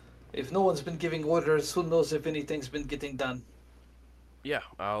 If no one's been giving orders, who knows if anything's been getting done. Yeah,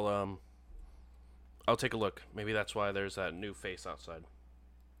 I'll take a look. Maybe that's why there's that new face outside.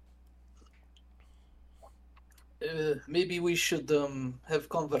 Maybe we should have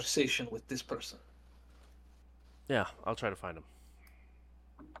conversation with this person. Yeah, I'll try to find him.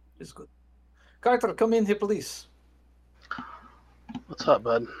 It's good. Carter, come in here, please. What's up,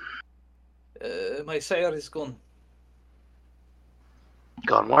 bud? My sire is gone.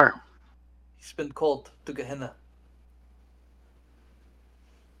 Gone where? He's been called to Gehenna.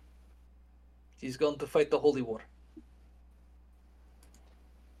 He's gone to fight the Holy War.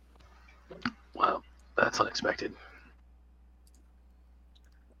 that's unexpected.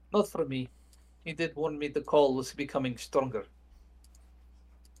 Not for me. He did warn me the call was becoming stronger.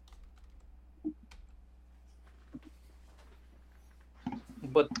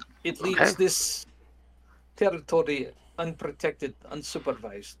 But it leaves this territory unprotected,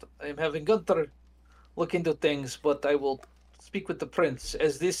 unsupervised. I'm having Gunther look into things, but I will speak with the prince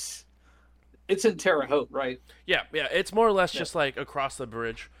as this. It's in Terre Haute, right? Yeah. It's more or less just like across the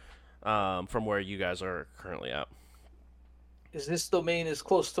bridge from where you guys are currently at. As this domain is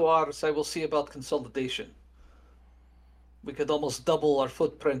close to ours, I will see about consolidation. We could almost double our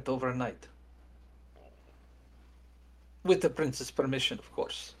footprint overnight. With the prince's permission, of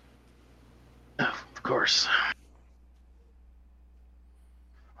course. Of course.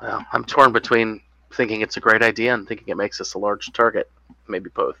 Well, I'm torn between thinking it's a great idea and thinking it makes us a large target.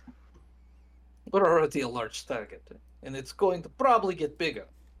 Maybe both. We're already a large target, and it's going to probably get bigger.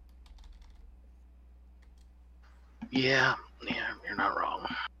 Yeah, you're not wrong.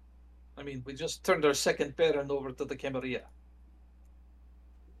 I mean, we just turned our second Baron over to the Camarilla.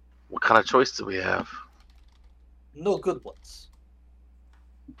 What kind of choice do we have? No good ones.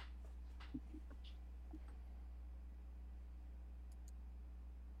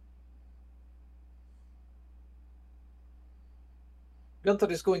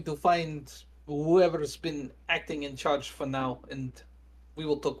 Gunther is going to find whoever's been acting in charge for now, and we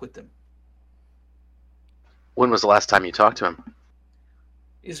will talk with them. When was the last time you talked to him?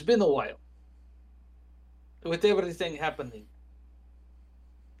 It's been a while. With everything happening.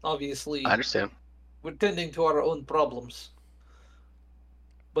 Obviously, I understand. we're tending to our own problems.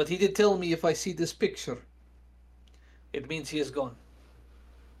 But he did tell me if I see this picture, it means he is gone.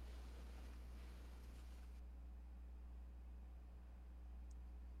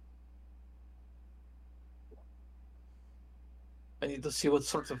 I need to see what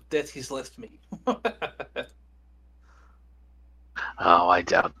sort of debt he's left me. Oh, I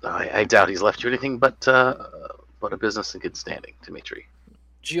doubt he's left you anything but a business in good standing, Dimitri.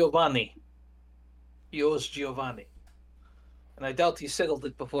 Giovanni. He owes Giovanni. And I doubt he settled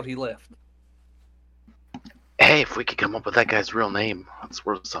it before he left. Hey, if we could come up with that guy's real name, that's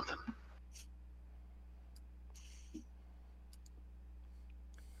worth something.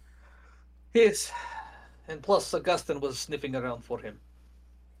 Yes. And plus, Augustin was sniffing around for him.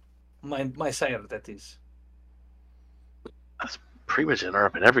 My sire, that is. That's Primogen are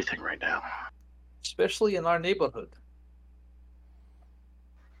up in everything right now. Especially in our neighborhood.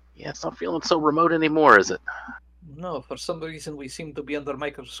 Yeah, it's not feeling so remote anymore, is it? No, for some reason we seem to be under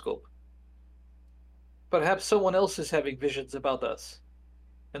microscope. Perhaps someone else is having visions about us.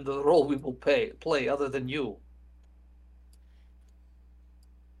 And the role we will play other than you.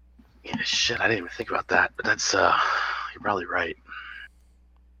 Yeah, shit, I didn't even think about that. But that's, you're probably right.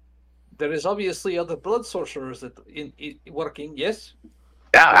 There is obviously other blood sorcerers that in working, yes?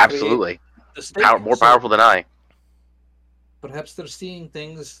 Yeah, To absolutely. The state. More So powerful than I. perhaps they're seeing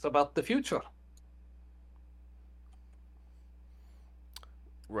things about the future.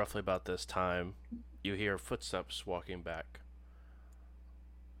 Roughly about this time, you hear footsteps walking back.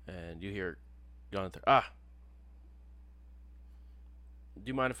 And you hear Gunther. Do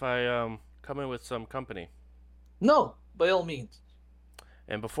you mind if I come in with some company? No, by all means.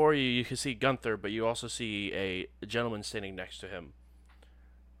 And before you can see Gunther, but you also see a gentleman standing next to him.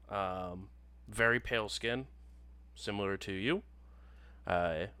 Very pale skin, similar to you.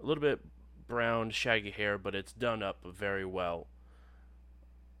 A little bit brown, shaggy hair, but it's done up very well.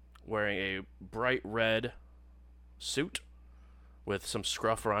 Wearing a bright red suit with some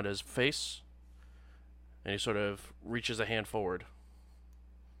scruff around his face. And he sort of reaches a hand forward.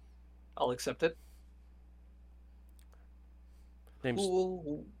 I'll accept it. Name's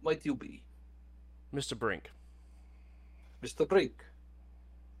Who might you be? Mr. Brink. Mr. Brink.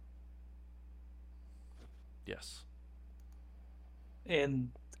 Yes. And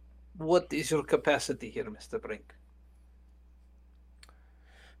what is your capacity here, Mr. Brink?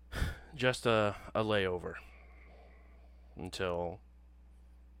 Just a layover. Until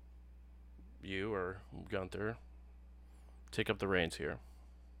you or Gunther take up the reins here.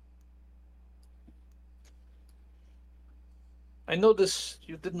 I noticed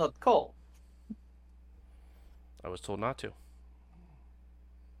you did not call. I was told not to.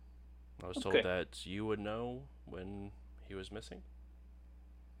 I was told Okay. that you would know when he was missing.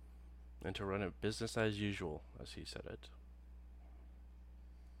 And to run a business as usual, as he said it.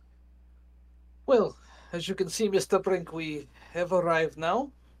 Well, as you can see, Mr. Brink, we have arrived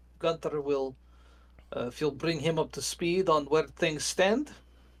now. Gunther will, if you'll bring him up to speed on where things stand,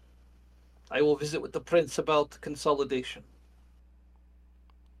 I will visit with the prince about consolidation.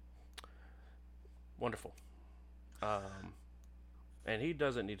 Wonderful. And he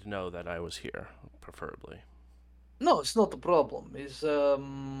doesn't need to know that I was here, preferably. No, it's not a problem. Is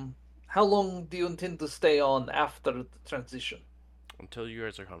how long do you intend to stay on after the transition? Until you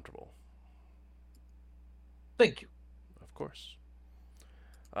guys are comfortable. Thank you. Of course.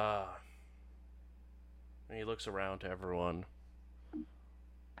 And he looks around to everyone.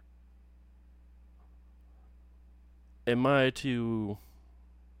 Am I to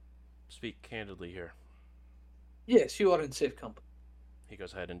speak candidly here? Yes, you are in safe company. He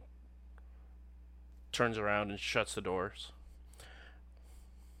goes ahead and turns around and shuts the doors.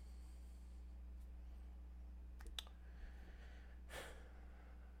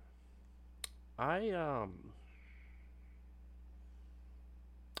 I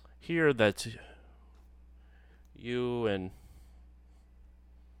hear that you and,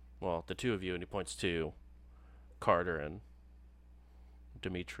 well, the two of you, and he points to Carter and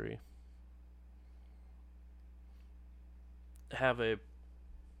Dimitri, have a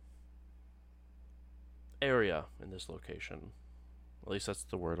area in this location. At least that's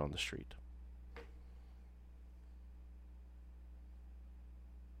the word on the street.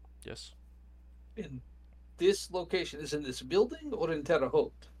 Yes? In this location is in this building or in Terre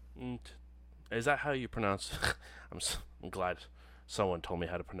Haute? And is that how you pronounce I'm glad someone told me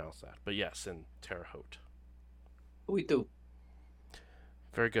how to pronounce that. But yes, in Terre Haute. We do.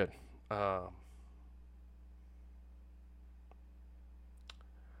 Very good. I'm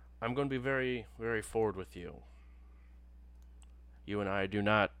going to be very, very forward with you. You and I do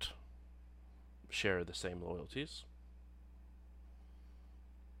not share the same loyalties.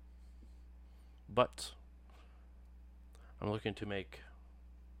 But I'm looking to make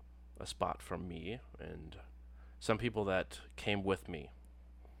a spot from me and some people that came with me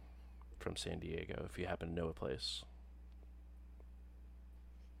from San Diego, if you happen to know a place.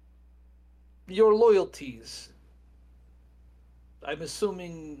 Your loyalties. I'm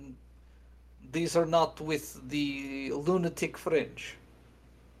assuming these are not with the lunatic fringe.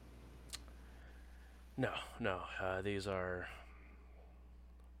 No. These are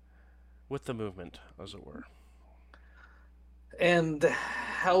with the movement, as it were. And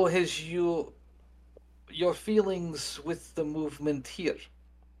how has your feelings with the movement here?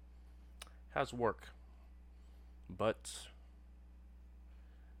 Has work. But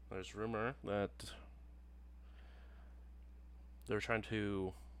there's rumor that they're trying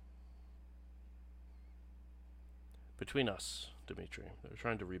to, between us, Dimitri, they're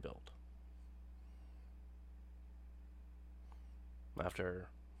trying to rebuild. After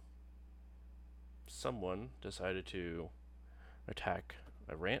someone decided to attack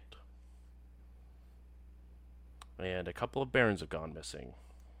a rant, and a couple of barons have gone missing.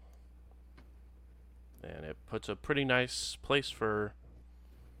 And it puts a pretty nice place for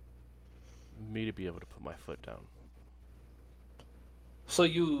me to be able to put my foot down. So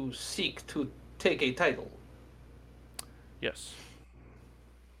you seek to take a title? Yes.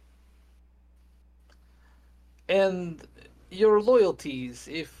 And your loyalties,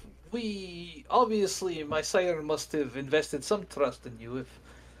 if obviously my sire must have invested some trust in you if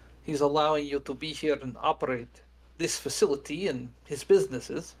he's allowing you to be here and operate this facility and his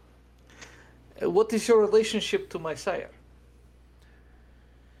businesses. What is your relationship to my sire?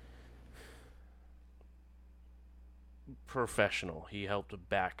 Professional. He helped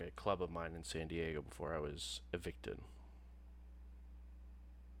back a club of mine in San Diego before I was evicted.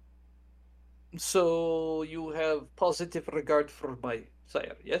 So you have positive regard for my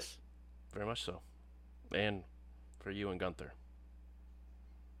sire, yes? Very much so. And for you and Gunther.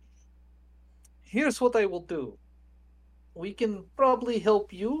 Here's what I will do. We can probably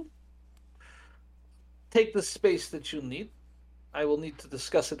help you take the space that you need. I will need to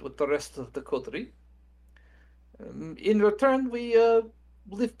discuss it with the rest of the coterie. In return, we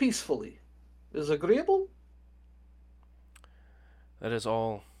live peacefully. Is agreeable? That is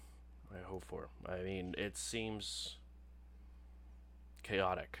all I hope for. I mean, it seems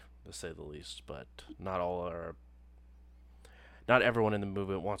chaotic, to say the least, but not everyone in the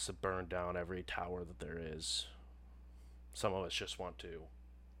movement wants to burn down every tower that there is. Some of us just want to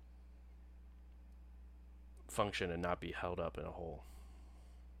function and not be held up in a hole.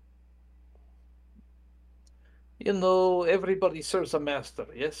 You know, everybody serves a master,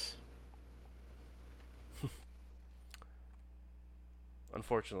 yes?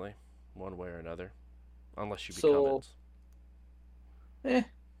 Unfortunately, one way or another. Unless you become it.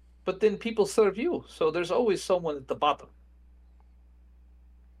 But then people serve you, so there's always someone at the bottom.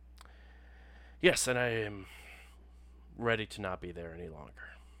 Yes, and I am ready to not be there any longer.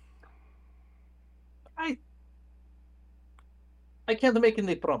 I can't make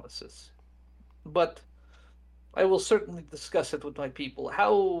any promises. but I will certainly discuss it with my people.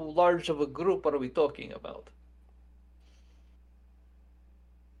 How large of a group are we talking about?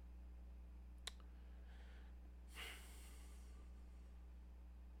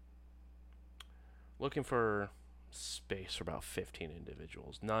 Looking for space for about 15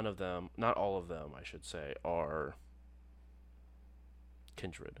 individuals. None of them, not all of them, I should say, are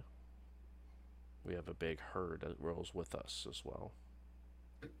kindred. We have a big herd that rolls with us as well.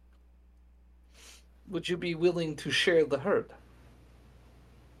 Would you be willing to share the herd?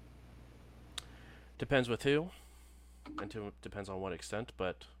 Depends with who, and depends on what extent,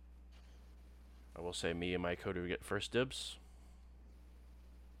 but I will say me and my coder get first dibs.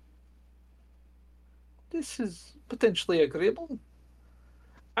 This is potentially agreeable.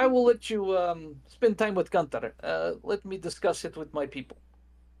 I will let you spend time with Gunther. Let me discuss it with my people.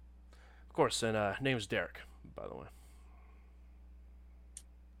 Of course, and name's Derek, by the way.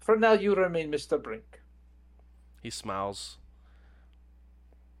 For now, you remain Mr. Brink. He smiles.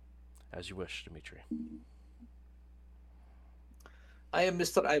 As you wish, Dimitri. I am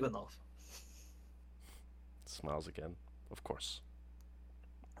Mr. Ivanov. Smiles again, of course.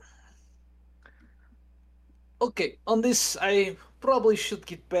 Okay, on this, I probably should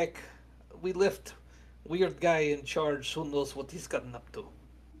get back. We left weird guy in charge. Who knows what he's gotten up to?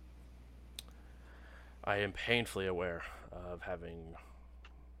 I am painfully aware of having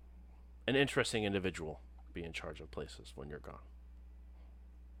an interesting individual be in charge of places when you're gone.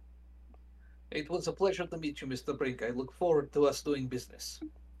 It was a pleasure to meet you, Mr. Brink. I look forward to us doing business.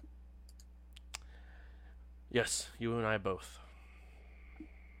 Yes, you and I both.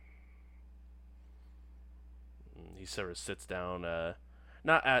 He sort of sits down,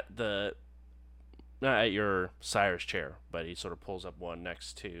 not at your sire's chair, but he sort of pulls up one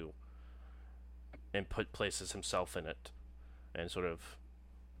next to, and places himself in it, and sort of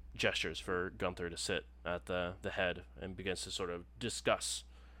gestures for Gunther to sit at the head, and begins to sort of discuss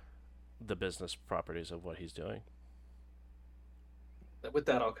the business properties of what he's doing. With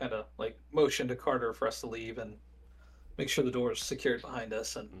that, I'll kind of like motion to Carter for us to leave and make sure the door is secured behind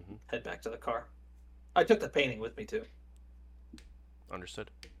us and head back to the car. I took the painting with me too. Understood.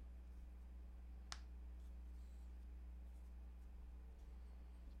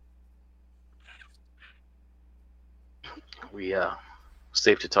 We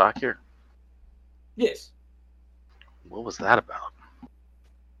safe to talk here? Yes. What was that about?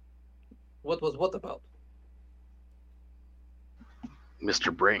 What was what about?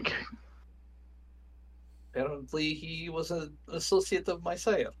 Mr. Brink. Apparently, he was an associate of my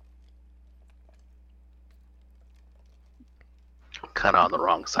sire. Kind of on the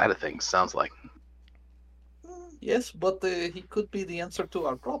wrong side of things, sounds like. Yes, but he could be the answer to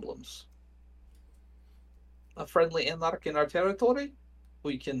our problems. A friendly anarch in our territory?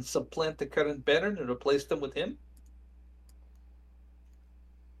 We can supplant the current Baron and replace them with him?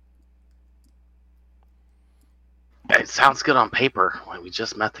 It sounds good on paper. We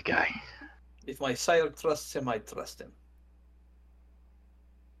just met the guy. If my sire trusts him, I trust him.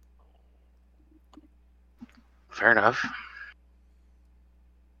 Fair enough.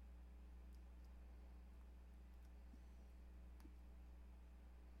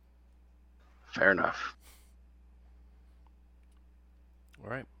 Fair enough. All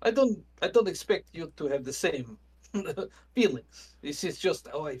right. I don't expect you to have the same feelings. This is just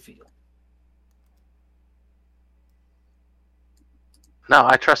how I feel. No,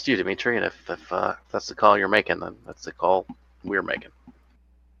 I trust you, Dimitri, and if that's the call you're making, then that's the call we're making.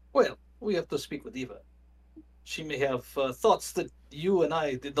 Well, we have to speak with Eva. She may have thoughts that you and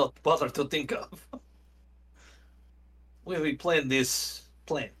I did not bother to think of. We planned this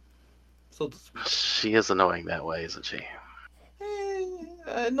plan, so to speak. She is annoying that way, isn't she?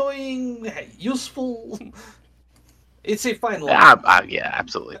 Annoying, useful. It's a fine line. Yeah,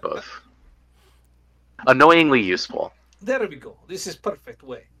 absolutely both. Annoyingly useful. There we go. This is perfect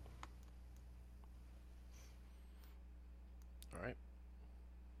way. All right.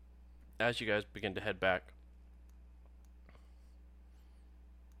 As you guys begin to head back,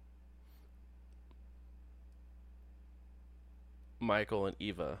 Michael and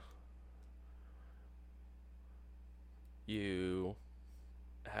Eva, you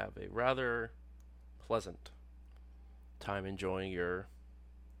have a rather pleasant time enjoying your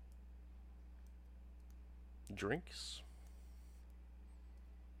drinks.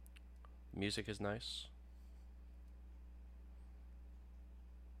 Music is nice.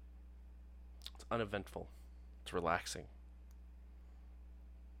 It's uneventful. It's relaxing.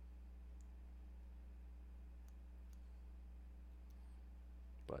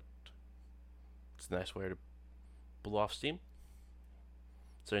 But it's a nice way to blow off steam.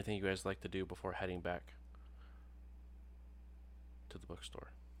 Is there anything you guys like to do before heading back to the bookstore?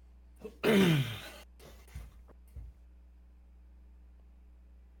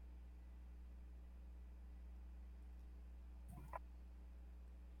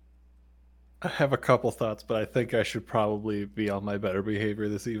 I have a couple thoughts, but I think I should probably be on my better behavior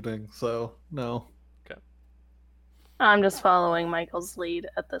this evening. So no. I'm just following Michael's lead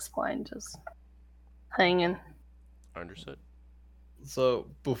at this point, just hanging. Understood. So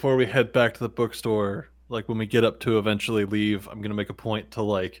before we head back to the bookstore, like when we get up to eventually leave, I'm gonna make a point to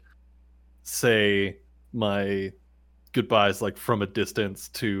like say my goodbyes like from a distance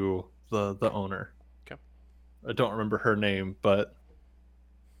to the owner. Okay. I don't remember her name, but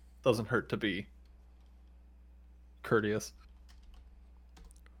doesn't hurt to be courteous.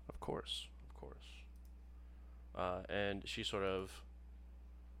 Of course. And she sort of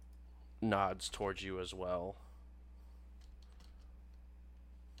nods towards you as well.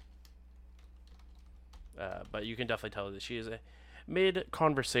 But you can definitely tell that she is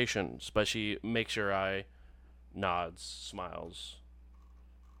mid-conversations, but she makes your eye, nods, smiles.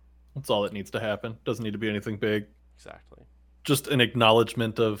 That's all that needs to happen. Doesn't need to be anything big. Exactly. Just an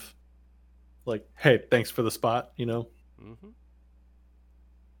acknowledgement of, like, hey, thanks for the spot, you know? Mm-hmm.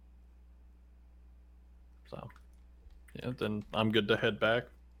 So, yeah, then I'm good to head back.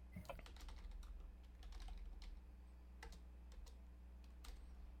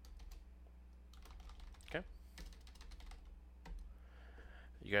 Okay.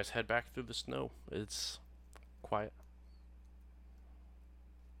 You guys head back through the snow. It's quiet.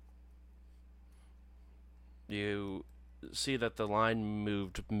 You see that the line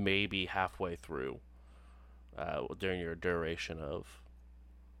moved maybe halfway through during your duration of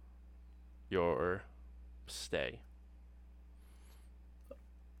your stay.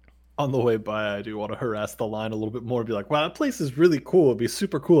 On the way by, I do want to harass the line a little bit more. Be like, wow, that place is really cool. It'd be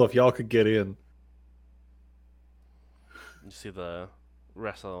super cool if y'all could get in. You see the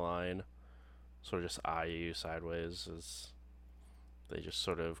rest of the line sort of just eye you sideways as they just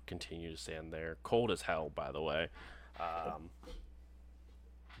sort of continue to stand there. Cold as hell, by the way.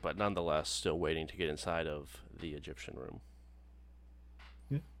 But nonetheless, still waiting to get inside of the Egyptian room.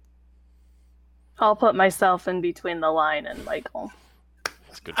 I'll put myself in between the line and Michael.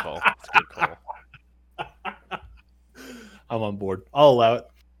 It's a good call. It's a good call. I'm on board. I'll allow it.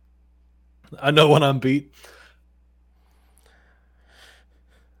 I know when I'm beat.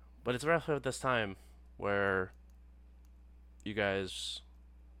 But it's roughly at this time where you guys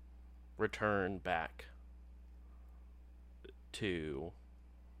return back to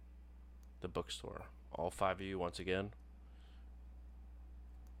the bookstore. All five of you once again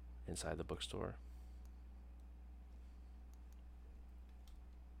inside the bookstore.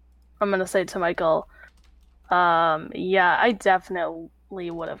 I'm gonna say to Michael, yeah, I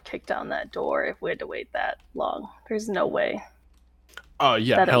definitely would have kicked down that door if we had to wait that long. There's no way Oh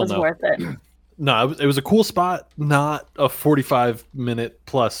yeah, that it hell was no. worth it. No, it was a cool spot, not a 45-minute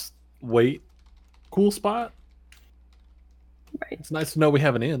plus wait. Cool spot. Right. It's nice to know we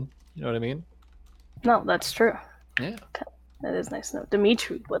have an in. You know what I mean? No, that's true. Yeah. That is nice to know.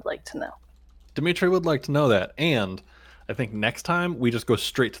 Dimitri would like to know. Dimitri would like to know that. And I think next time we just go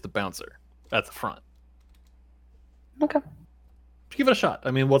straight to the bouncer at the front. Okay. Give it a shot.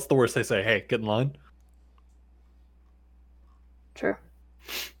 I mean, what's the worst they say? Hey, get in line. True.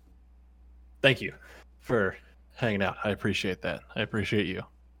 Thank you for hanging out. I appreciate that. I appreciate you.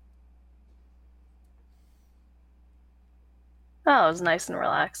 Oh, it was nice and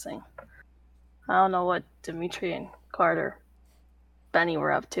relaxing. I don't know what Dimitri and Carter, Benny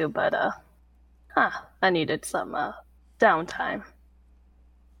were up to, but I needed some downtime.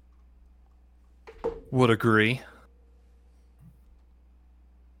 Would agree.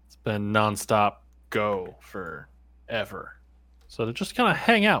 It's been nonstop go forever. So to just kind of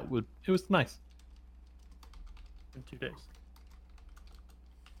hang out, it was nice. In 2 days.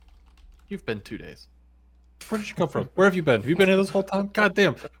 You've been 2 days. Where did you come from? Where have you been? Have you been here this whole time? God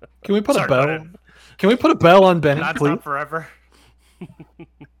damn. Can we put Sorry a bell? about it. Can we put a bell on Benny, Not please? stop forever.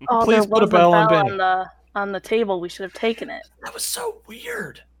 Oh, Please there put a was bell on Benny. on the table. We should have taken it. That was so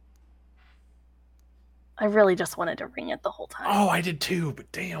weird. I really just wanted to ring it the whole time. Oh, I did too, but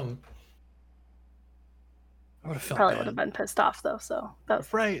damn. I would have felt Probably bad. would have been pissed off though. So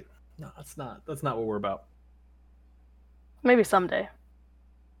that's Right. No, that's not what we're about. maybe someday.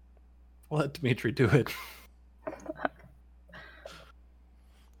 We'll let Dimitri do it.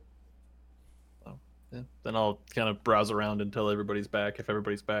 So, yeah. Then I'll kind of browse around until everybody's back. If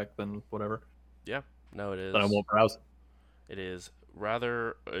everybody's back, then whatever. Yeah, no, it is. Then I won't browse. It is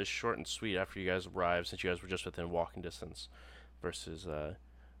rather short and sweet after you guys arrived, since you guys were just within walking distance, versus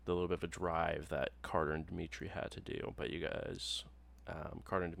the little bit of a drive that Carter and Dimitri had to do. But you guys,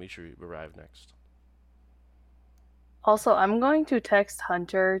 Carter and Dimitri arrive next. Also, I'm going to text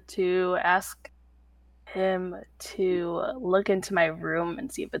Hunter to ask him to look into my room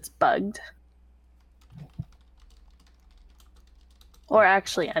and see if it's bugged. Or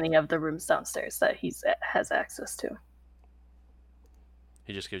actually any of the rooms downstairs that he has access to.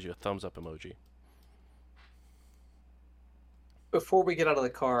 He just gives you a thumbs up emoji. Before we get out of the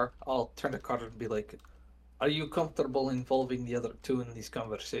car, I'll turn to Carter and be like, are you comfortable involving the other two in these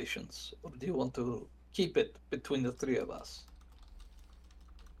conversations? Or do you want to keep it between the three of us?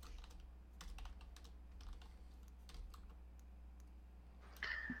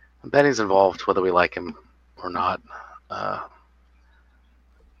 Benny's involved, whether we like him or not.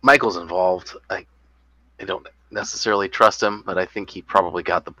 Michael's involved. I don't necessarily trust him, but I think he probably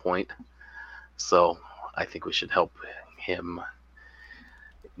got the point. So I think we should help him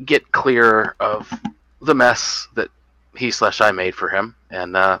get clear of the mess that he/I made for him,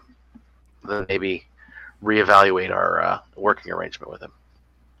 and then maybe reevaluate our working arrangement with him.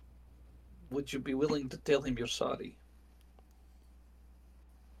 Would you be willing to tell him you're sorry?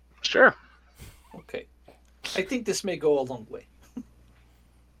 Sure. Okay. I think this may go a long way.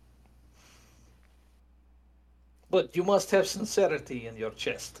 But you must have sincerity in your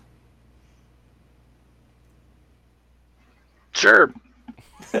chest. Sure.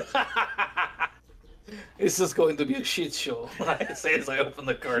 This is going to be a shit show, I say as I open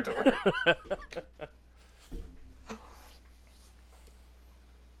the car door.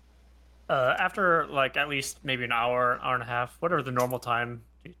 After like at least maybe an hour, hour and a half, whatever the normal time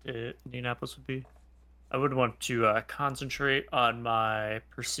Indianapolis would be, I would want to concentrate on my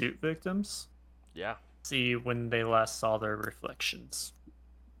pursuit victims. Yeah. See when they last saw their reflections.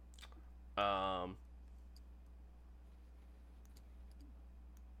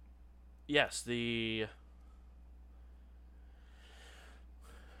 Yes, the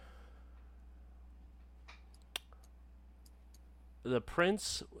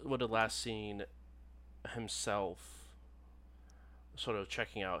prince would have last seen himself sort of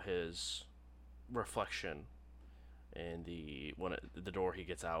checking out his reflection in the door he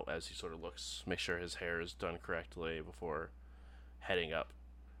gets out, as he sort of looks, make sure his hair is done correctly before heading up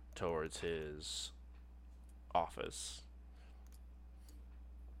towards his office.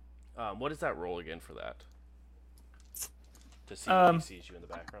 What is that roll again for that? To see if he sees you in the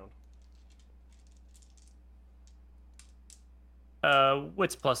background.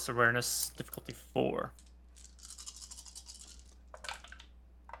 Wits plus awareness, difficulty 4.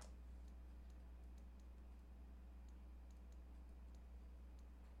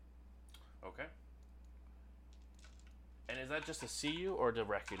 Okay. And is that just to see you or to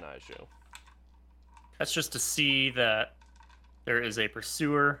recognize you? That's just to see that there is a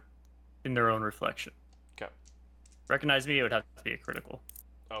pursuer in their own reflection. Okay. Recognize me, it would have to be a critical.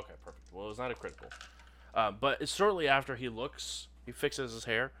 Okay, perfect. Well, it was not a critical. But it's shortly after he looks, he fixes his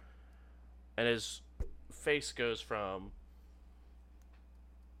hair, and his face goes from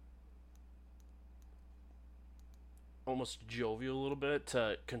almost jovial a little bit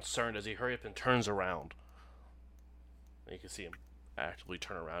to concerned as he hurry up and turns around. And you can see him actively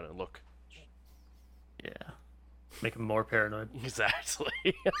turn around and look. Yeah. Make him more paranoid.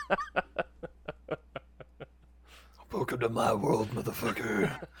 Exactly. Welcome to my world,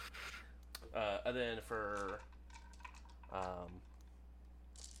 motherfucker. And then for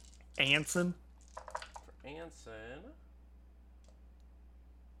Anson? For Anson,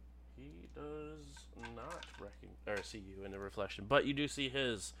 he does not see you in the reflection, but you do see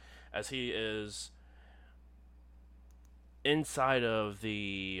his, as he is inside of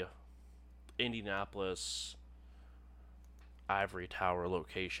the Indianapolis Ivory Tower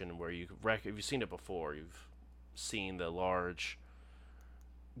location, where if you've seen it before, you've seen the large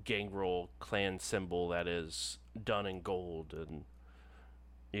gangrel clan symbol that is done in gold, and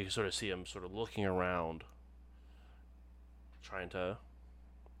you can sort of see him sort of looking around, trying to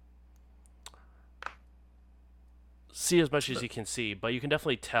see as much as he can see, but you can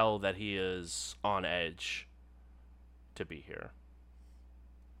definitely tell that he is on edge to be here.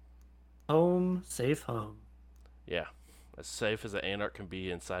 Home, safe home. Yeah, as safe as an anarch can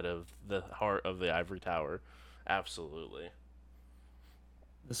be inside of the heart of the Ivory Tower. Absolutely.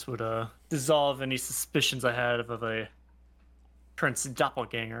 This would dissolve any suspicions I had of a Prince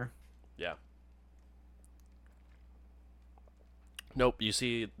doppelganger. Yeah. Nope, you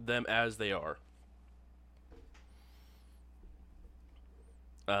see them as they are.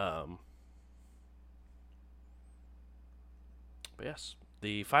 But yes,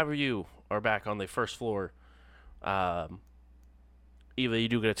 the 5 of you are back on the first floor. Eva Eva, you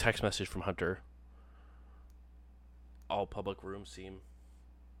do get a text message from Hunter. All public rooms seem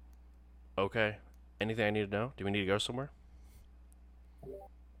okay. Anything I need to know? Do we need to go somewhere?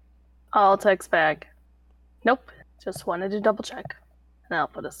 I'll text back. Nope. Just wanted to double check. And I'll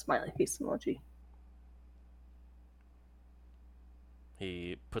put a smiley face emoji.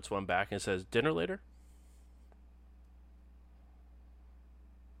 He puts one back and says, dinner later?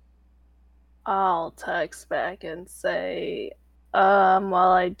 I'll text back and say,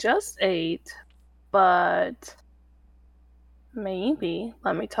 well, I just ate, but maybe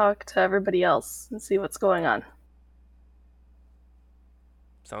let me talk to everybody else and see what's going on.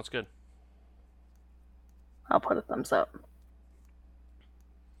 Sounds good. I'll put a thumbs up.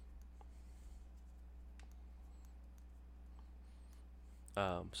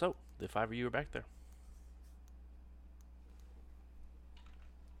 So, the 5 of you are back there.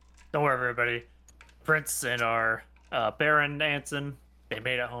 Don't worry, everybody. Prince and our Baron Anson, they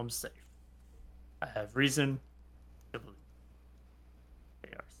made it home safe. I have reason to believe they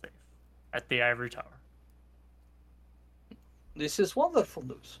are safe at the Ivory Tower. This is wonderful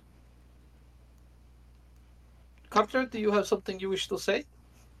news. Carter, do you have something you wish to say?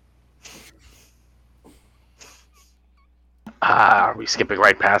 Are we skipping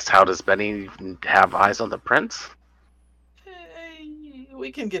right past how does Benny have eyes on the prince?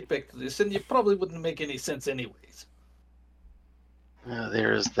 We can get back to this, and it probably wouldn't make any sense anyways.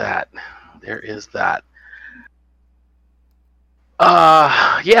 There is that.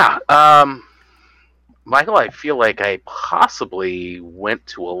 Yeah. Michael, I feel like I possibly went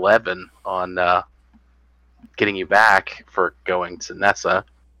to 11 on getting you back for going to Nessa.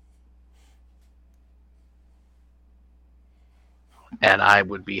 And I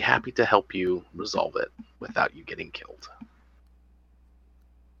would be happy to help you resolve it without you getting killed.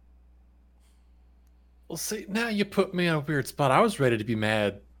 Well, see, now you put me in a weird spot. I was ready to be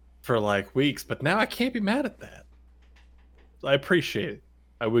mad for like weeks, but now I can't be mad at that. I appreciate it.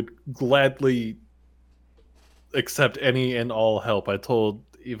 I would gladly accept any and all help. I told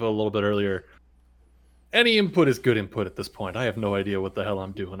Eva a little bit earlier, any input is good input at this point. I have no idea what the hell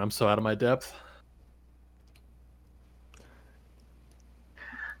I'm doing. I'm so out of my depth.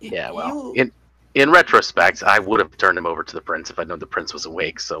 Yeah, well, in retrospect, I would have turned him over to the prince if I'd known the prince was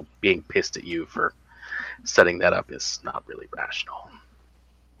awake, so being pissed at you for setting that up is not really rational.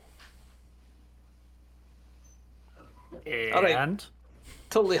 And All right.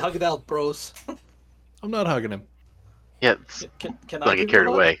 Totally hug it out, bros. I'm not hugging him. Yeah, Can don't I get give carried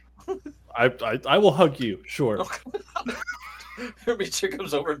you a away. I will hug you, sure. hug? Mitchell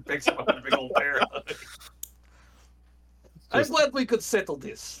comes over and picks him up in a big old bear hug. I'm glad we could settle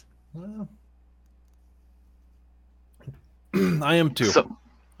this. Well, I am too. So,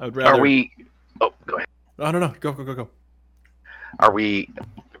 I would rather. are we... Oh, go ahead. No. Go. Are we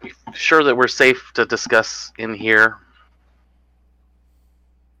sure that we're safe to discuss in here?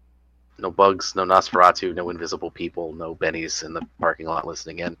 No bugs, no Nosferatu, no invisible people, no Bennies in the parking lot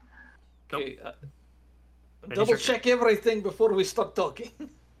listening in. Okay, double check everything before we start talking.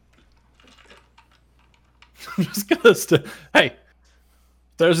 I'm just gonna hey,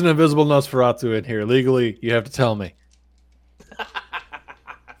 there's an invisible Nosferatu in here. Legally, you have to tell me.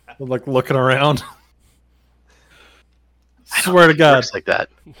 I'm like looking around. Swear to God, Works like that.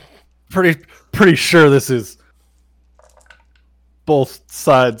 pretty sure this is both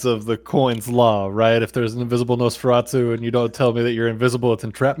sides of the coin's law, right? If there's an invisible Nosferatu and you don't tell me that you're invisible, it's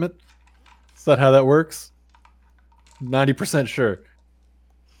entrapment. Is that how that works? 90% sure.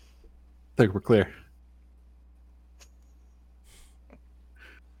 I think we're clear.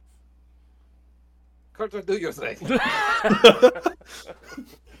 Carter, do your thing.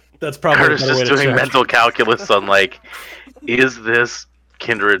 That's probably Curtis a better way just to doing check. mental calculus on like, is this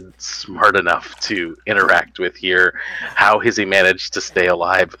kindred smart enough to interact with here? How has he managed to stay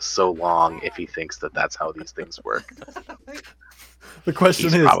alive so long if he thinks that that's how these things work? The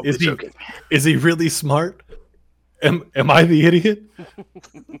question He's probably is joking. he really smart? Am I the idiot?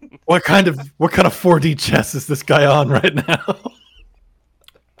 What kind of 4D chess is this guy on right now?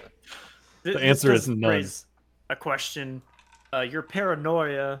 The answer is none. Raise a question. Your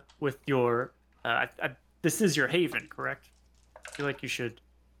paranoia with your this is your haven, correct? I feel like you should,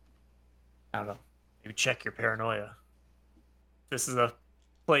 I don't know, maybe check your paranoia. This is a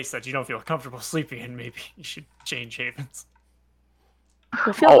place that you don't feel comfortable sleeping in. Maybe you should change havens.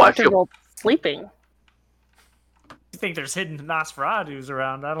 We feel I feel comfortable sleeping. You think there's hidden Nosferatus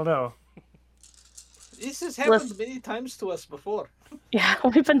around? I don't know. This has happened Listen. many times to us before. Yeah,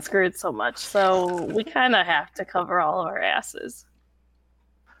 we've been screwed so much, so we kind of have to cover all of our asses.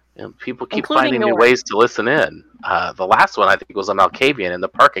 And people keep Including finding new yours. ways to listen in. The last one I think was a Malkavian in the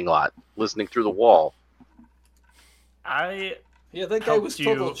parking lot, listening through the wall. I Yeah, that guy was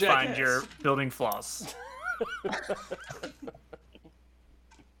helped total you jackass. find your building flaws.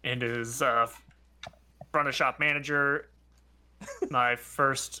 And as front of shop manager, my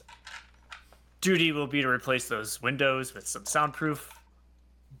first duty will be to replace those windows with some soundproof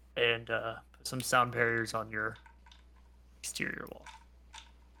and put some sound barriers on your exterior wall.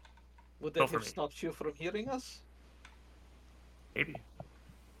 Would Go that for have me. stopped you from hearing us? Maybe.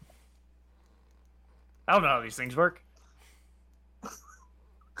 I don't know how these things work.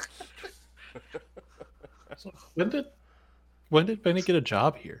 When did Benny get a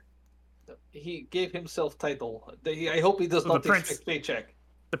job here? He gave himself title. I hope he does So not the prince- expect paycheck.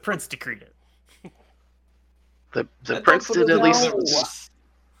 The prince decreed it. The I prince don't did at really least. remember this.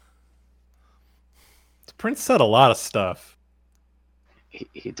 The prince said a lot of stuff.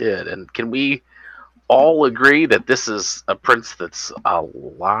 He did. And can we all agree that this is a prince that's a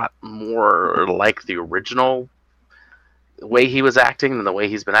lot more like the original way he was acting than the way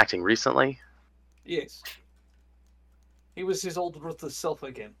he's been acting recently? Yes. He was his old ruthless self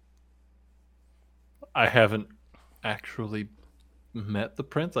again. I haven't actually met the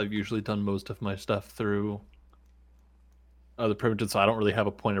prince. I've usually done most of my stuff through other privileges, so I don't really have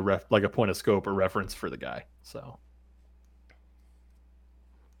a point of scope or reference for the guy. So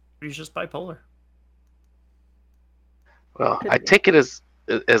He's just bipolar. Well, Could I be. take it as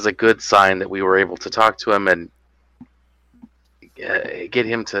a good sign that we were able to talk to him and get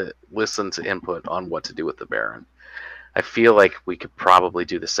him to listen to input on what to do with the Baron. I feel like we could probably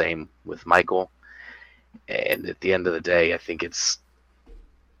do the same with Michael. And at the end of the day, I think it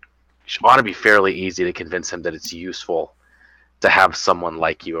ought to be fairly easy to convince him that it's useful to have someone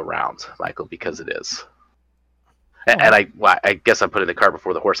like you around, Michael, because it is. And I guess I'm putting the cart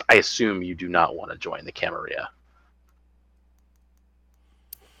before the horse. I assume you do not want to join the Camarilla.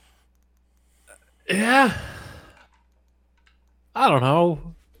 yeah, I don't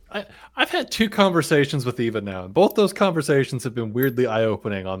know. I've had 2 conversations with Eva now, and both those conversations have been weirdly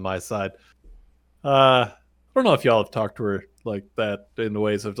eye-opening on my side. I don't know if y'all have talked to her like that in the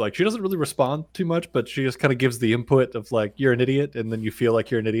ways of like she doesn't really respond too much, but she just kind of gives the input of like you're an idiot, and then you feel like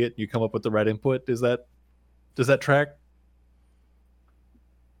you're an idiot, and you come up with the right input. Does that track?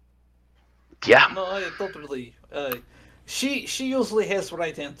 Yeah. No, I don't really. She usually has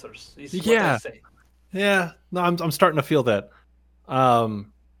right answers. Is what I Yeah. say. Yeah, no, I'm starting to feel that.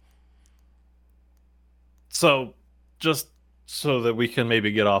 So just so that we can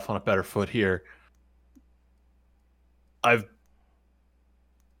maybe get off on a better foot here, I've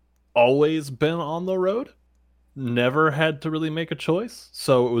always been on the road, never had to really make a choice,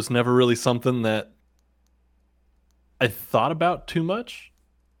 so it was never really something that I thought about too much.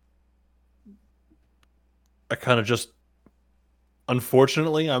 I kind of just,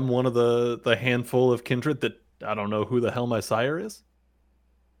 unfortunately, I'm one of the handful of kindred that I don't know who the hell my sire is.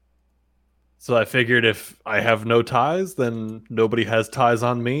 So I figured if I have no ties, then nobody has ties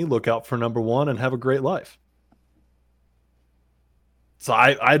on me. Look out for number 1 and have a great life. So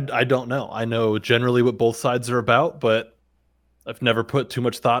I don't know. I know generally what both sides are about, but I've never put too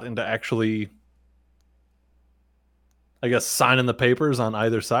much thought into actually, I guess, signing the papers on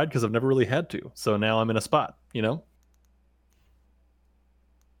either side because I've never really had to. So now I'm in a spot, you know?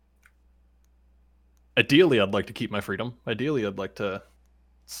 Ideally, I'd like to keep my freedom. Ideally, I'd like to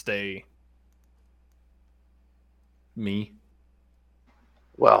stay me.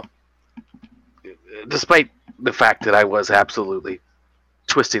 Well, despite the fact that I was absolutely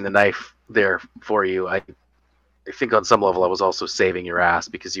twisting the knife there for you, I think on some level I was also saving your ass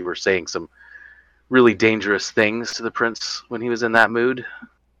because you were saying some really dangerous things to the prince when he was in that mood.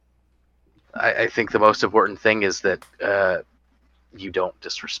 I think the most important thing is that you don't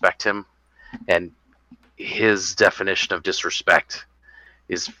disrespect him, and his definition of disrespect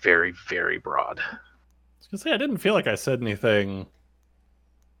is very, very broad. I was gonna say I didn't feel like I said anything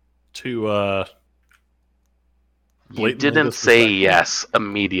too You blatantly didn't say disrespectful. yes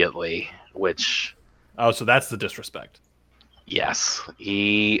immediately, which, Oh, so that's the disrespect. yes,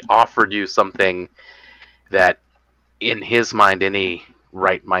 he offered you something that in his mind any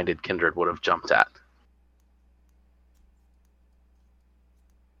right-minded kindred would have jumped at.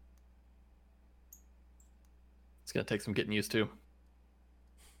 It's gonna take some getting used to.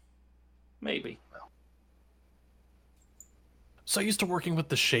 Maybe. So used to working with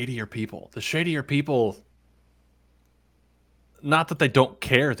the shadier people. The shadier people, not that they don't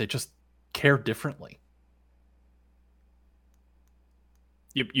care, they just care differently.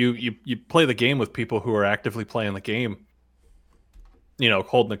 You play the game with people who are actively playing the game.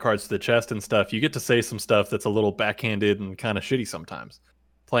 holding the cards to the chest and stuff, you get to say some stuff that's a little backhanded and kind of shitty sometimes.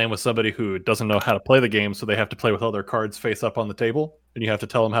 Playing with somebody who doesn't know how to play the game, so they have to play with all their cards face up on the table, and you have to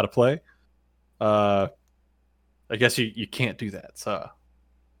tell them how to play. I guess you can't do that. So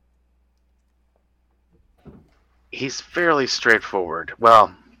he's fairly straightforward.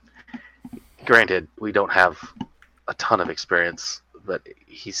 Well, granted, we don't have a ton of experience, but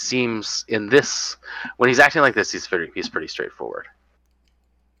he seems when he's acting like this, he's pretty straightforward.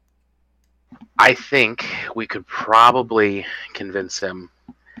 I think we could probably convince him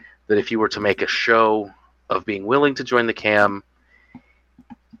that if you were to make a show of being willing to join the cam,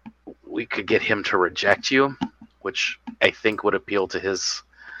 we could get him to reject you, which I think would appeal to his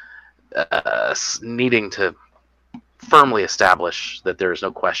needing to firmly establish that there is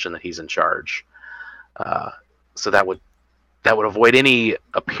no question that he's in charge. So that would avoid any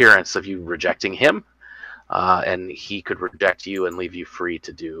appearance of you rejecting him, and he could reject you and leave you free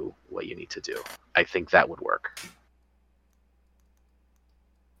to do what you need to do. I think that would work.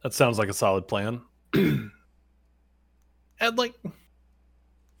 that sounds like a solid plan. And I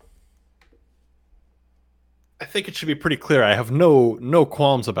think it should be pretty clear. I have no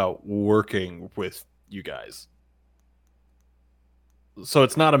qualms about working with you guys. So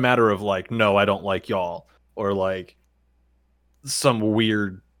it's not a matter of no, I don't like y'all, or some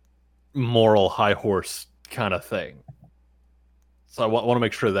weird moral high horse kind of thing. So I want to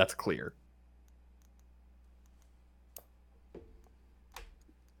make sure that's clear.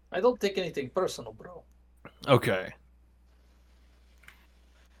 I don't take anything personal, bro. Okay.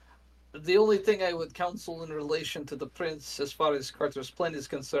 The only thing I would counsel in relation to the prince, as far as Carter's plan is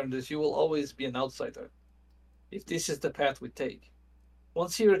concerned, is you will always be an outsider. If this is the path we take.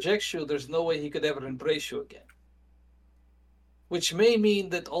 Once he rejects you, there's no way he could ever embrace you again. Which may mean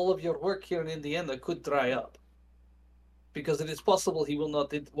that all of your work here in Indiana could dry up. Because it is possible he will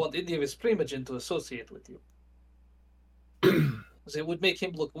not want any of his primogen to associate with you. Because it would make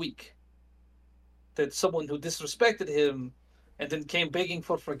him look weak. That someone who disrespected him and then came begging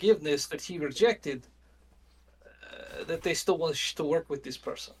for forgiveness that he rejected, that they still want to work with this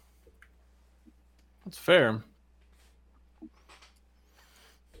person. That's fair.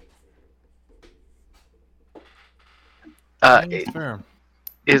 That's fair.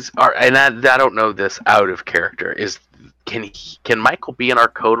 And I don't know this out of character. Can Michael be in our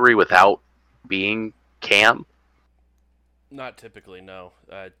coterie without being Cam? Not typically, no.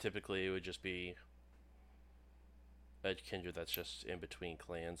 Typically, it would just be a kindred that's just in between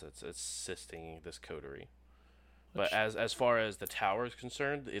clans that's assisting this coterie. But as far as the tower is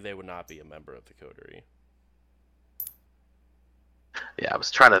concerned, they would not be a member of the coterie. Yeah, I was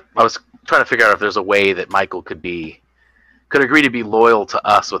trying to figure out if there's a way that Michael could agree to be loyal to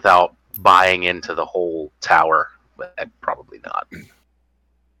us without buying into the whole tower, but probably not.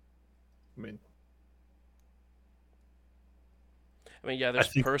 I mean, yeah, there's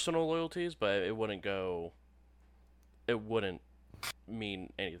personal loyalties, but it wouldn't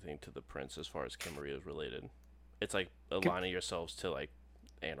mean anything to the prince as far as Kimmeria is related. It's like aligning yourselves to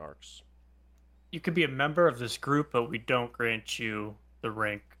anarchs. You could be a member of this group, but we don't grant you the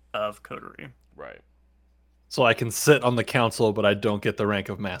rank of coterie. Right. So I can sit on the council, but I don't get the rank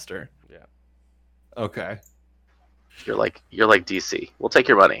of master. Yeah. Okay. You're like DC. We'll take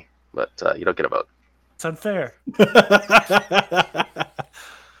your money, but you don't get a vote. It's unfair.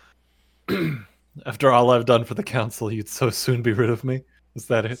 After all I've done for the council, you'd so soon be rid of me? Is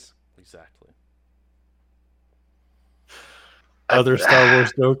that it? Exactly. Other Star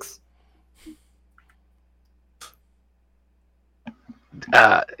Wars jokes?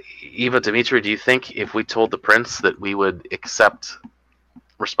 Eva, Dimitri, do you think if we told the prince that we would accept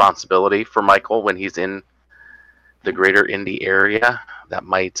responsibility for Michael when he's in the greater Indy area, that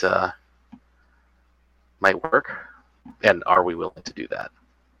might work? And are we willing to do that?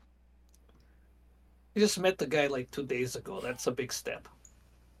 You just met the guy 2 days ago. That's a big step.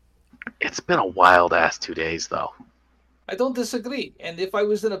 It's been a wild-ass 2 days, though. I don't disagree. And if I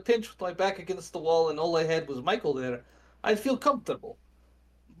was in a pinch with my back against the wall and all I had was Michael there, I'd feel comfortable.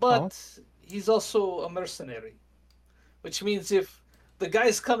 But he's also a mercenary. Which means if the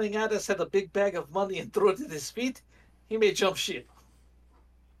guys coming at us had a big bag of money and threw it at his feet, he may jump ship.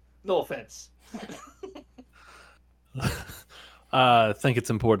 No offense. I think it's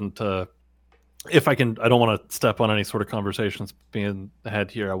important to... If I can, I don't want to step on any sort of conversations being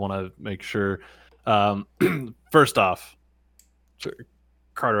had here. I want to make sure. First off,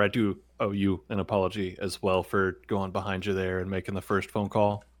 Carter, I do owe you an apology as well for going behind you there and making the first phone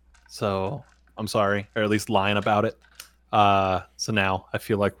call. So I'm sorry, or at least lying about it. So now I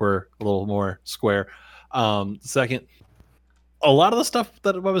feel like we're a little more square. Second, a lot of the stuff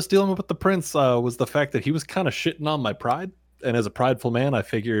that I was dealing with the prince was the fact that he was kind of shitting on my pride, and as a prideful man, I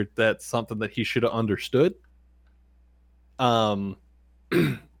figured that's something that he should have understood. Um,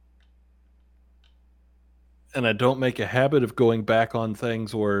 and I don't make a habit of going back on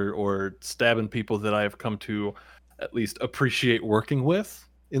things or stabbing people that I have come to at least appreciate working with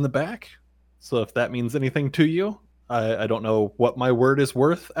in the back. So if that means anything to you, I don't know what my word is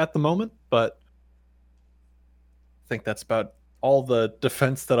worth at the moment, but I think that's about all the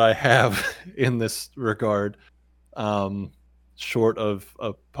defense that I have in this regard. Short of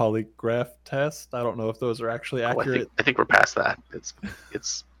a polygraph test. I don't know if those are actually Oh, accurate. I think we're past that.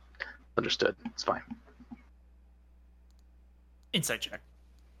 It's understood. It's fine. Insight check.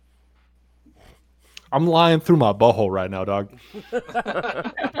 I'm lying through my butthole right now, dog.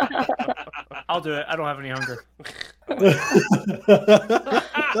 I'll do it. I don't have any hunger.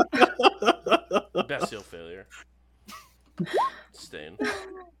 Bestial failure. Stain.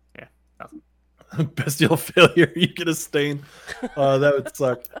 Yeah, nothing. Bestial failure. You get a stain. That would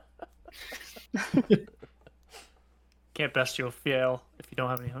suck. Can't bestial fail if you don't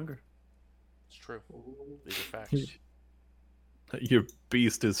have any hunger. It's true. These are facts. Your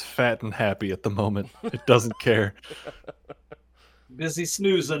beast is fat and happy at the moment. It doesn't care. Busy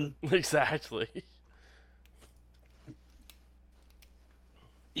snoozing. Exactly.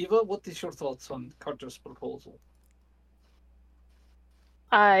 Eva, what is your thoughts on Carter's proposal?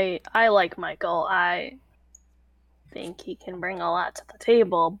 I like Michael. I think he can bring a lot to the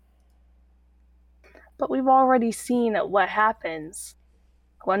table. But we've already seen what happens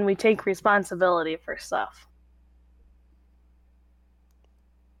when we take responsibility for stuff.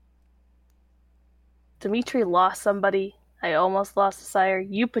 Dimitri lost somebody. I almost lost a sire.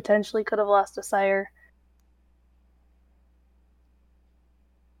 You potentially could have lost a sire.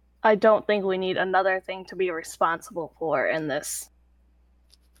 I don't think we need another thing to be responsible for in this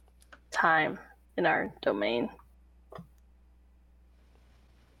time in our domain.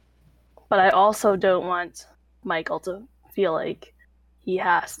 But I also don't want Michael to feel like he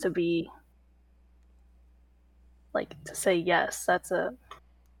has to be to say yes. That's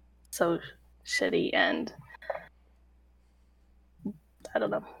so shitty, and I don't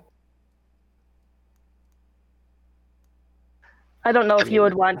know. I don't know if you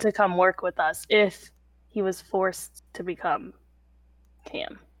would want to come work with us if he was forced to become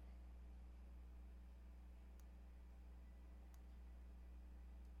Cam.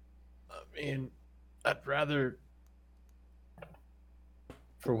 I mean, I'd rather,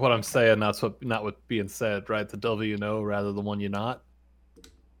 for what I'm saying, not what being said, right? The devil you know, rather the one you not.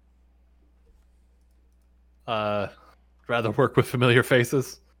 Rather work with familiar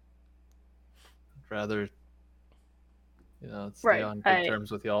faces. Rather, stay Right, on good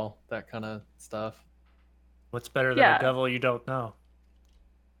terms with y'all. That kind of stuff. What's better than Yeah. a devil you don't know?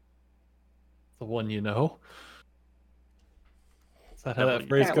 The one you know. Is that how Devil that you-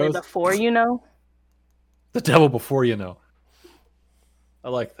 phrase Apparently goes? before you know. The devil before you know. I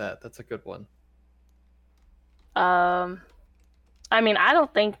like that. That's a good one. I mean, I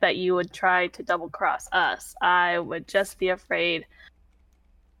don't think that you would try to double cross us. I would just be afraid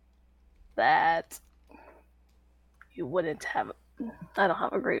that you wouldn't have. I don't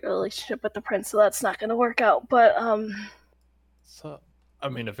have a great relationship with the prince, so that's not going to work out. But So, I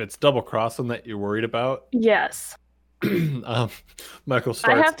mean, if it's double crossing that you're worried about, yes, Michael I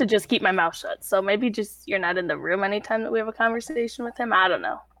starts. have to just keep my mouth shut. So maybe just you're not in the room anytime that we have a conversation with him. I don't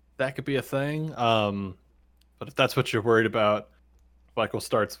know. That could be a thing. But if that's what you're worried about, Michael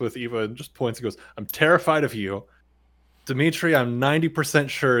starts with Eva and just points and goes, "I'm terrified of you. Dimitri, I'm 90%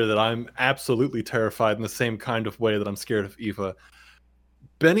 sure that I'm absolutely terrified in the same kind of way that I'm scared of Eva.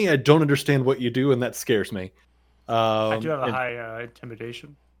 Benny, I don't understand what you do, and that scares me." I do have a and high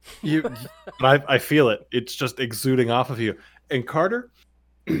intimidation. but I feel it. It's just exuding off of you. And Carter,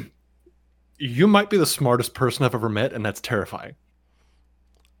 you might be the smartest person I've ever met, and that's terrifying.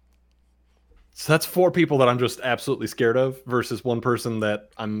 So that's 4 people that I'm just absolutely scared of versus 1 person that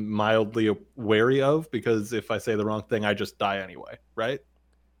I'm mildly wary of, because if I say the wrong thing, I just die anyway, right?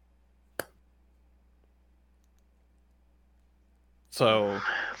 So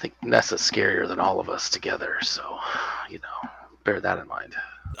I think Nessa's scarier than all of us together, so, bear that in mind.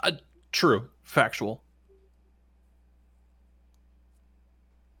 true, factual.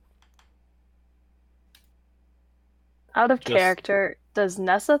 Out of Just- character, does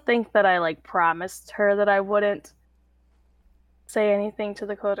Nessa think that I promised her that I wouldn't say anything to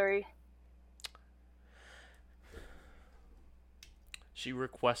the coterie? She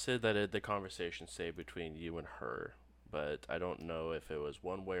requested that the conversation stay between you and her, but I don't know if it was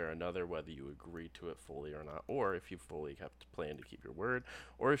one way or another, whether you agreed to it fully or not, or if you fully kept planned to keep your word,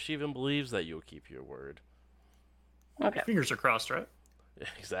 or if she even believes that you'll keep your word. Okay. Fingers are crossed, right?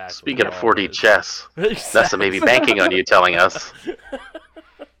 Exactly. Speaking of 4D always. chess, Nessa may be banking on you telling us.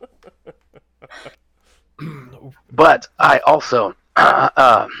 But I also,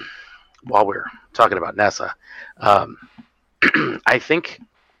 while we're talking about Nessa, I think,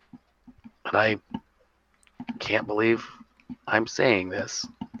 and I can't believe I'm saying this,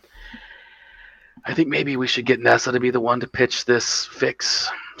 I think maybe we should get Nessa to be the one to pitch this fix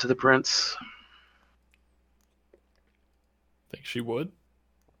to the prince. Think she would?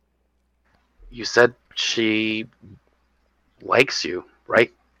 You said she likes you,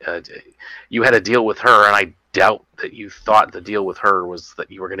 right? You had a deal with her, and I doubt that you thought the deal with her was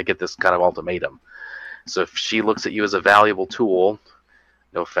that you were going to get this kind of ultimatum. So if she looks at you as a valuable tool,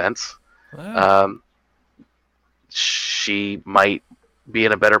 no offense, she might be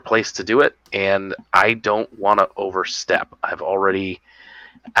in a better place to do it, and I don't want to overstep. I've already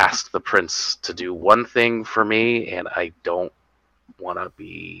asked the prince to do one thing for me, and I don't want to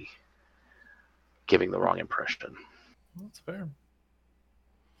be giving the wrong impression. That's fair.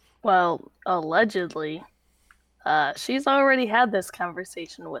 Well, allegedly, she's already had this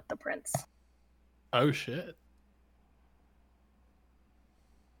conversation with the prince. Oh shit.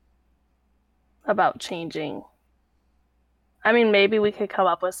 About changing. I mean, maybe we could come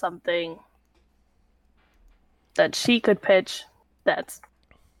up with something that she could pitch that's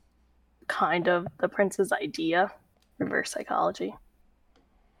kind of the prince's idea. Reverse psychology.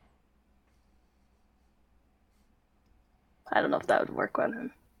 I don't know if that would work on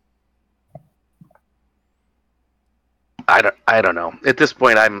him. I don't know. At this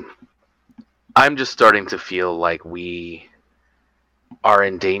point, I'm just starting to feel like we are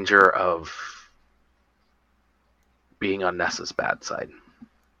in danger of being on Nessa's bad side.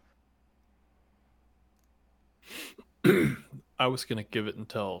 I was gonna give it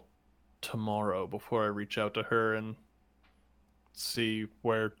until tomorrow before I reach out to her and see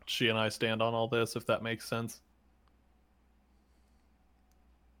where she and I stand on all this, if that makes sense.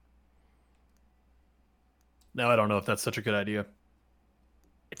 Now I don't know if that's such a good idea.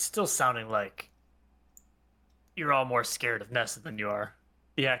 It's still sounding like you're all more scared of Nessa than you are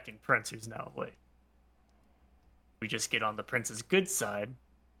the acting prince who's now away. We just get on the prince's good side. You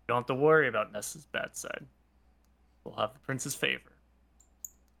don't have to worry about Nessa's bad side. We'll have the prince's favor.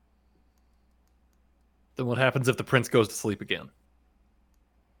 Then what happens if the prince goes to sleep again?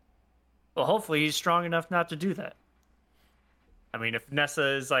 Well, hopefully he's strong enough not to do that. I mean, if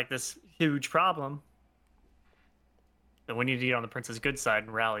Nessa is like this huge problem, then we need to get on the prince's good side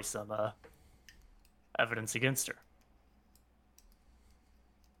and rally some evidence against her.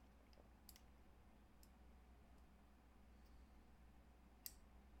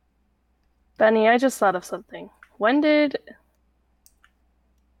 Benny, I just thought of something.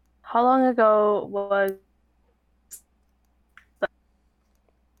 How long ago was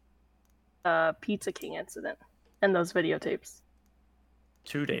the Pizza King incident and those videotapes?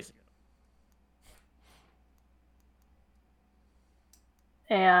 2 days ago.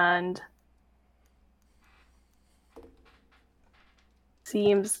 And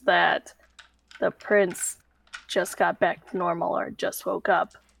seems that the prince just got back to normal or just woke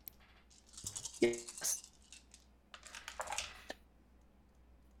up. Yes.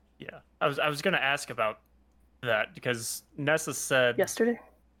 Yeah, I was gonna ask about that because Nessa said Yesterday?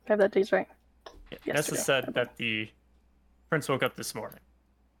 I have that date's right. Nessa Yesterday. said that the prince woke up this morning,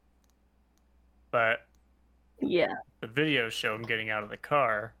 but Yeah. the video showed him getting out of the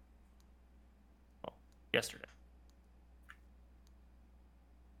car. Well, yesterday.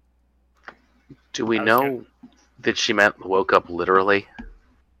 Do we I was know that she meant woke up literally?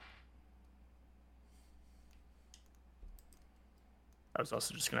 I was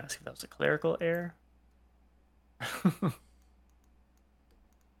also just gonna ask if that was a clerical error.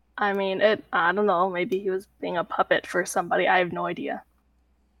 I mean, I don't know. Maybe he was being a puppet for somebody. I have no idea.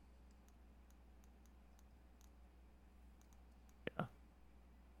 Yeah.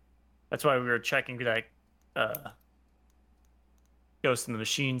 That's why we were checking that Ghost in the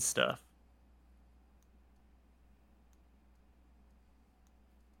Machine stuff.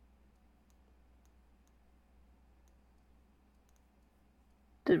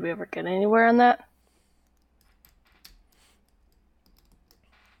 Did we ever get anywhere on that?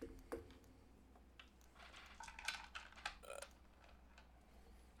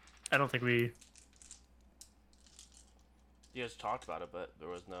 I don't think we. You guys talked about it, but there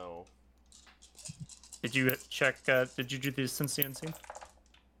was no. Did you check? Did you do the Cincy?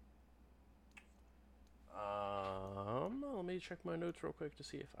 let me check my notes real quick to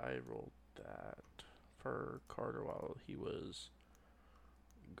see if I rolled that for Carter while he was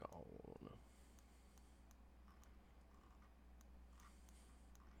gone.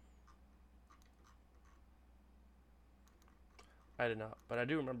 I did not, but I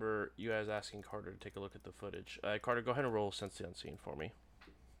do remember you guys asking Carter to take a look at the footage. Carter, go ahead and roll Sense the Unseen for me.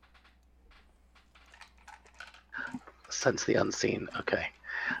 Sense the unseen. Okay.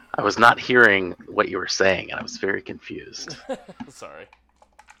 I was not hearing what you were saying, and I was very confused. Sorry.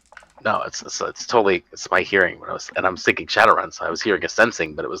 No, it's totally it's my hearing. When I was thinking Shadowrun, so I was hearing a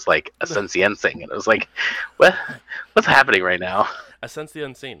sensing, but it was like a sensing, and it was like, what's happening right now? I sense the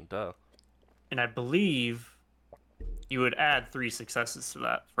unseen. Duh. And I believe you would add 3 successes to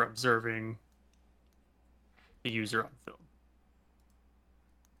that for observing the user on film.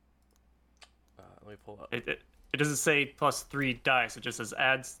 Let me pull up. It doesn't say plus 3 dice. It just says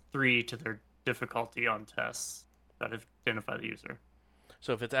adds 3 to their difficulty on tests that identify the user.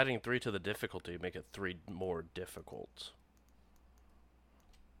 So if it's adding 3 to the difficulty, make it 3 more difficult.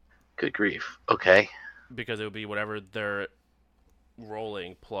 Good grief. Okay. Because it would be whatever they're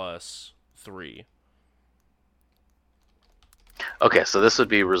rolling plus 3. Okay, so this would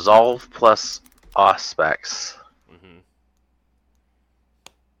be resolve plus aspects, Mm-hmm.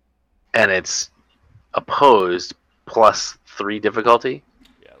 and it's opposed plus 3 difficulty.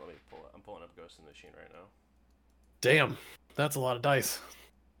 Yeah, let me pull it. I'm pulling up Ghost in the Machine right now. Damn, that's a lot of dice.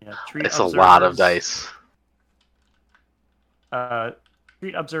 Yeah, treat It's a lot of dice.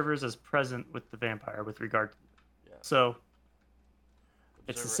 Treat observers as present with the vampire with regard to... Yeah. So,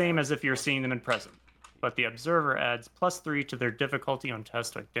 it's the Observer same adds as if you're plus- seeing them in present. But the observer adds plus 3 to their difficulty on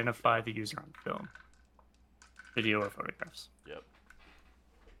test to identify the user on film, video, or photographs. Yep.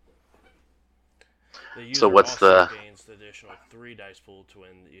 The user So what's also the- gains the additional 3 dice pool to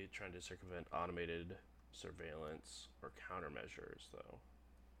when you're trying to circumvent automated surveillance or countermeasures, though.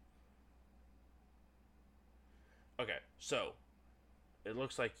 Okay, so it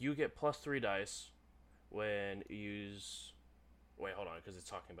looks like you get plus 3 dice when you use. Wait, hold on, because it's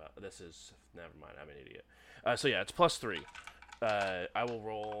talking about this is. Never mind, I'm an idiot. So yeah, it's plus 3. I will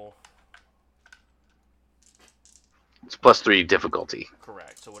roll. It's plus 3 difficulty.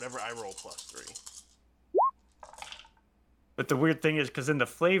 Correct. So whatever I roll plus 3. But the weird thing is, because in the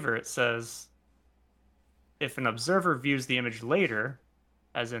flavor it says, if an observer views the image later,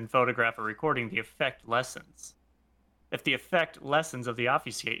 as in photograph or recording, the effect lessens. If the effect lessens of the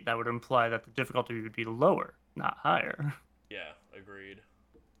obfuscate, that would imply that the difficulty would be lower, not higher. Yeah, agreed.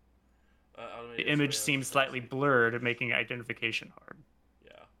 The image seems slightly blurred, making identification hard.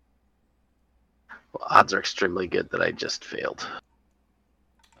 Yeah. Well, odds are extremely good that I just failed.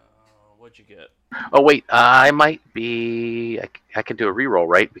 What'd you get? Oh wait, I might be. I can do a reroll,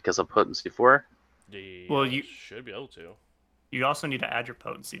 right? Because of potency 4. Well, you- should be able to. You also need to add your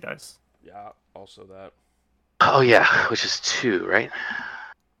potency dice. Yeah, also that. Oh yeah, which is 2, right?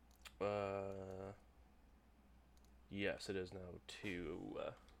 Yes, it is now 2.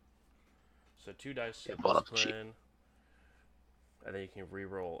 So 2 dice Yeah, to pull it up the sheet. discipline, and then you can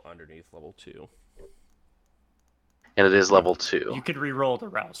re-roll underneath level 2. And it is level 2. You could re-roll the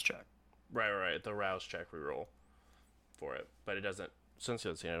rouse check. Right. The rouse check re-roll for it, but it doesn't. Since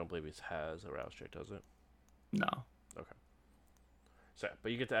you've seen, I don't believe it has a rouse check, does it? No. Okay. So,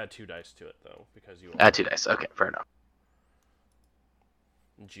 but you get to add 2 dice to it though, because you are Add 2 dice. Okay, fair enough.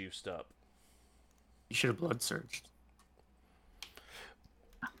 juiced up. You should have blood surged.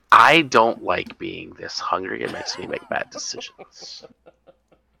 I don't like being this hungry. It makes me make bad decisions.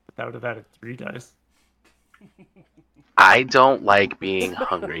 That would have added 3 dice. I don't like being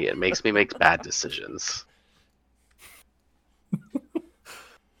hungry. It makes me make bad decisions.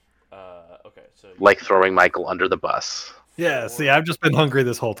 Okay, so you Like throwing Michael under the bus. Yeah, see, I've just been hungry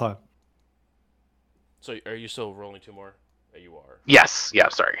this whole time. So are you still rolling 2 more? You are. Yes. Yeah,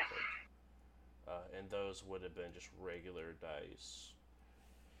 sorry. And those would have been just regular dice.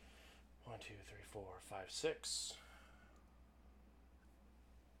 1, 2, 3, 4, 5, 6.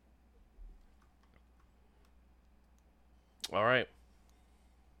 All right.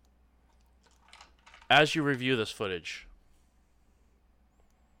 As you review this footage,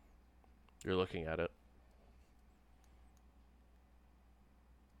 you're looking at it.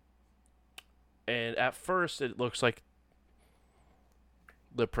 And at first, it looks like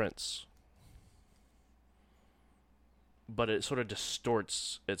the prince. But it sort of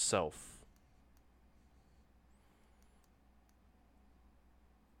distorts itself.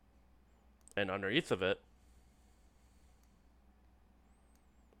 And underneath of it,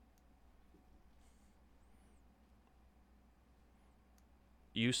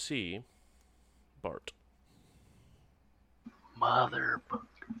 you see Bart. Mother.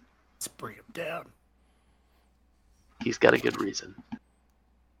 Let's bring him down. He's got a good reason.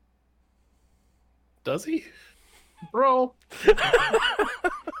 Does he? Bro,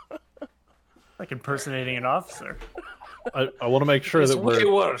 Like impersonating an officer. I want to make sure it's that way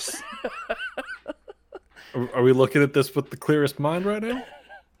we're. worse. Are we looking at this with the clearest mind right now?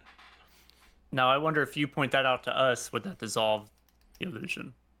 Now, I wonder if you point that out to us, would that dissolve the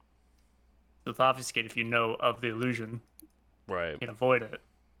illusion? With obfuscate, if you know of the illusion, Right. you can avoid it.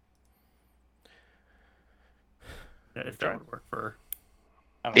 If that would work for...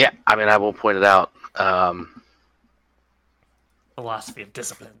 I don't know, Yeah, I mean, I will point it out. philosophy of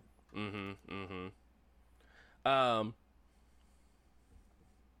discipline.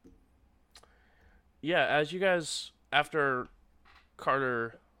 Yeah, as you guys, after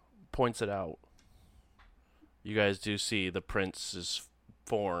Carter points it out, you guys do see the prince's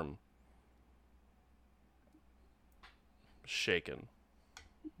form shaken,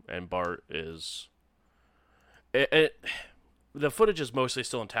 and Bart is. The footage is mostly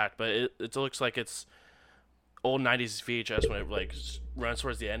still intact, but it looks like it's old 90s VHS when it like runs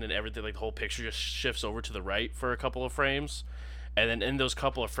towards the end and everything, like the whole picture just shifts over to the right for a couple of frames, and then in those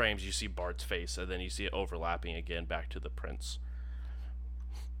couple of frames you see Bart's face, and then you see it overlapping again back to the prince.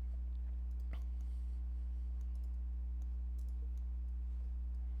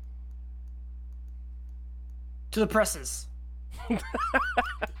 To the presses.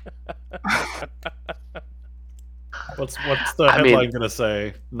 What's the I mean- headline gonna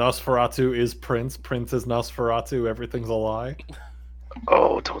say? Nosferatu is Prince. Prince is Nosferatu. Everything's a lie.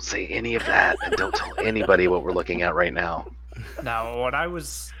 Oh, don't say any of that, and don't tell anybody what we're looking at right now. Now, when I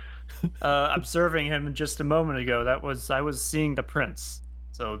was observing him just a moment ago, I was seeing the prince.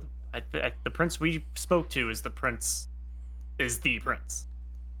 So the prince we spoke to is the prince.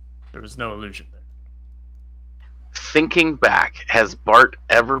 There was no illusion there. Thinking back, has Bart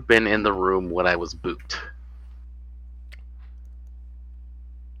ever been in the room when I was booped?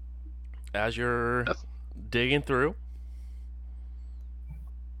 As you're digging through,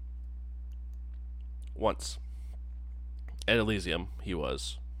 once at Elysium he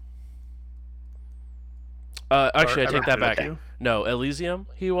was. Actually, I take that back. You? No, Elysium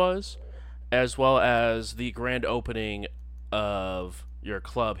he was, as well as the grand opening of your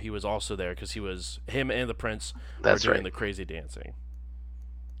club. He was also there because him and the prince That's were doing right. the crazy dancing.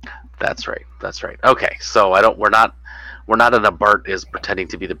 That's right. That's right. Okay, so we're not in a Bart is pretending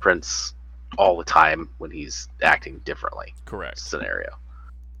to be the prince all the time when he's acting differently Correct. scenario.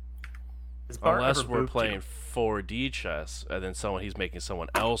 Has Bart Unless ever we're booped playing you? 4D chess, and then he's making someone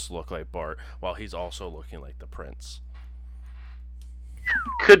else look like Bart while he's also looking like the prince.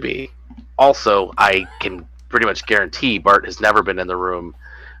 Could be. Also, I can pretty much guarantee Bart has never been in the room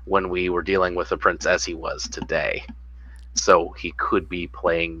when we were dealing with the prince as he was today. So he could be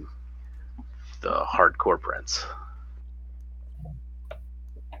playing the hardcore prince.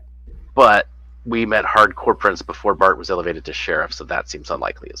 But we met hardcore prince before Bart was elevated to sheriff, so that seems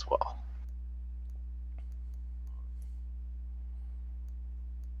unlikely as well.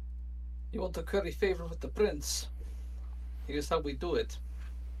 You want to curry favor with the prince? Here's how we do it.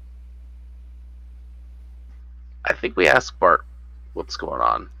 I think we asked Bart what's going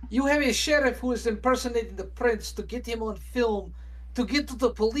on. You have a sheriff who is impersonating the prince to get him on film, to get to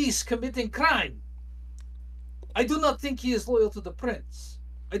the police committing crime. I do not think he is loyal to the prince.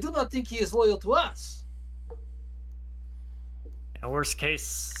 I do not think he is loyal to us. In a worst case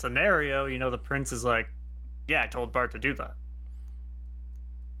scenario, the prince is like, yeah, I told Bart to do that.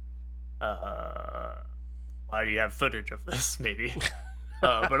 Why do you have footage of this, maybe?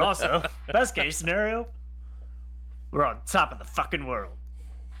 But also, best case scenario, we're on top of the fucking world.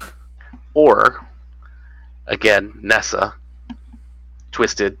 Or, again, Nessa,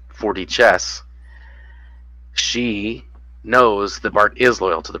 Twisted 4D Chess, she knows that Bart is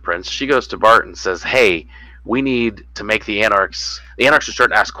loyal to the prince. She goes to Bart and says, hey, we need to make the Anarchs are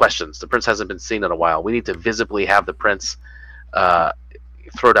starting to ask questions. The prince hasn't been seen in a while. We need to visibly have the prince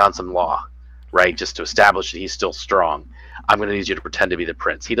throw down some law, right, just to establish that he's still strong. I'm going to need you to pretend to be the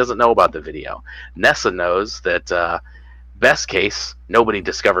prince. He doesn't know about the video. Nessa knows that best case, nobody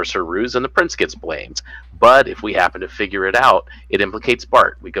discovers her ruse and the prince gets blamed. But if we happen to figure it out, it implicates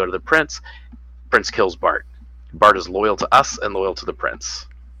Bart. We go to the prince kills Bart. Bart is loyal to us and loyal to the prince.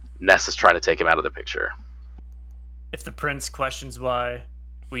 Ness is trying to take him out of the picture. If the prince questions why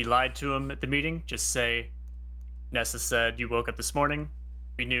we lied to him at the meeting, just say, Nessa said you woke up this morning.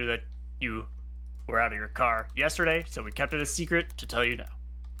 We knew that you were out of your car yesterday, so we kept it a secret to tell you now.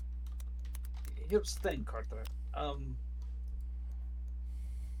 Here's the thing, Carter.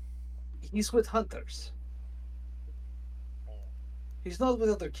 He's with hunters. He's not with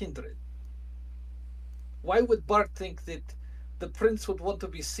other kindred. Why would Bart think that the prince would want to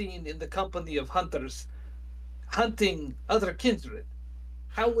be seen in the company of hunters hunting other kindred?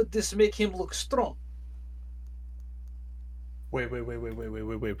 How would this make him look strong? Wait.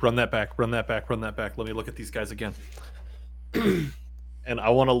 Run that back. Let me look at these guys again. And I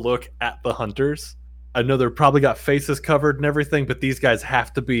want to look at the hunters. I know they're probably got faces covered and everything, but these guys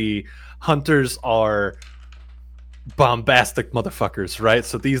have to be... Hunters are bombastic motherfuckers, right?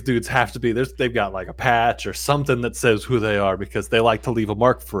 So these dudes have to be... They've got like a patch or something that says who they are because they like to leave a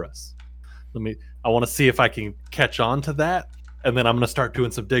mark for us. I want to see if I can catch on to that, and then I'm going to start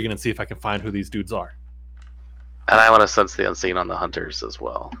doing some digging and see if I can find who these dudes are. And I want to sense the unseen on the hunters as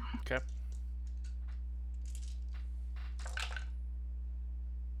well. Okay.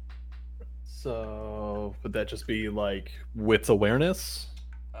 So would that just be like wits awareness?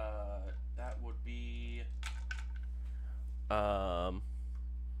 That would be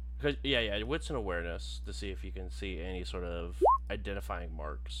yeah, wits and awareness to see if you can see any sort of identifying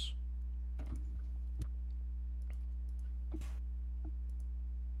marks.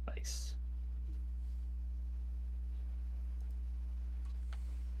 Nice.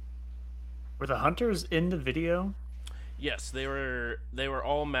 Were the hunters in the video? Yes, they were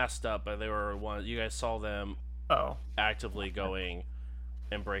all masked up, but they were one. You guys saw them Oh, actively going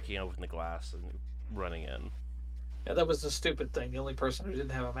and breaking open the glass and running in. Yeah, that was the stupid thing. The only person who didn't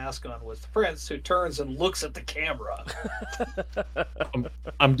have a mask on was the prince, who turns and looks at the camera.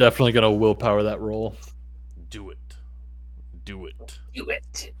 I'm definitely gonna willpower that roll. Do it. Do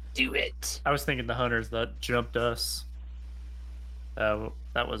it. I was thinking the hunters that jumped us. That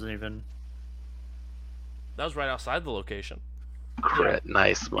wasn't even. That was right outside the location. Crit.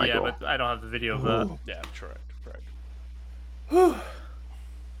 Nice, Michael. Yeah, but I don't have the video of that. Yeah, correct.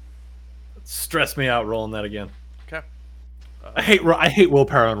 Stress me out rolling that again. Okay. I hate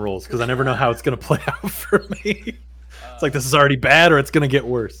willpower on rolls because I never know how it's gonna play out for me. It's like this is already bad or it's gonna get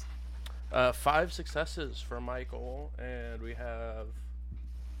worse. 5 successes for Michael, and we have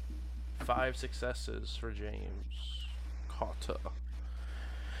 5 successes for James Carter.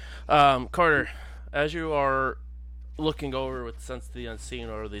 Carter, as you are looking over with Sense of the Unseen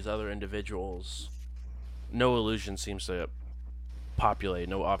over these other individuals, no illusion seems to populate,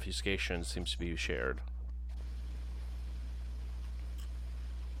 no obfuscation seems to be shared.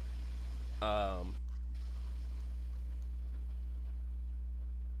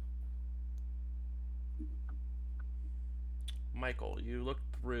 Michael, you look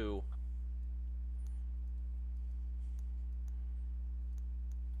through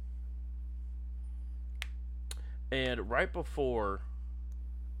and right before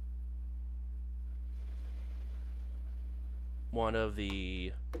one of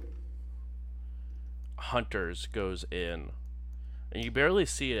the hunters goes in, and you barely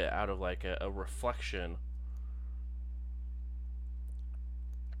see it out of like a reflection,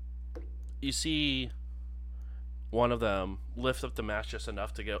 you see one of them lift up the mask just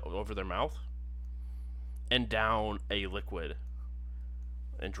enough to get over their mouth and down a liquid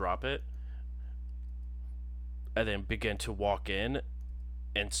and drop it, and then begin to walk in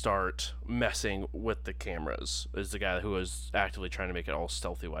and start messing with the cameras. Is the guy who was actively trying to make it all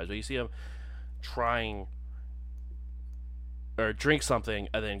stealthy wise. But you see him trying or drink something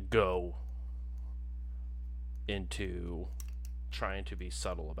and then go into trying to be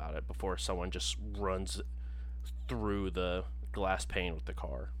subtle about it before someone just runs through the glass pane with the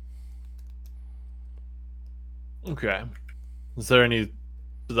car. Okay. Is there any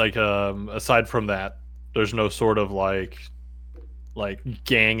like aside from that, there's no sort of like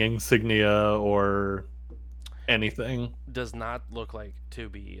gang insignia or anything? Does not look like to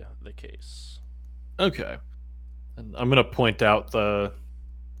be the case. Okay. And I'm gonna point out the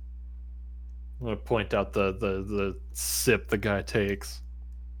sip the guy takes.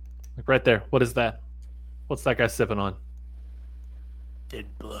 Like right there. What is that? What's that guy sipping on? Dead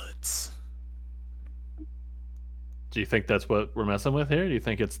bloods. Do you think that's what we're messing with here? Do you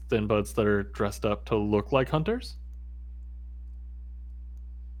think it's thin buds that are dressed up to look like hunters?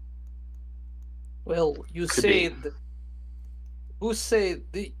 Well, you Could be. said... Who said...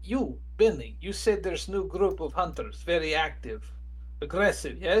 You, Benny, you said there's new group of hunters, very active,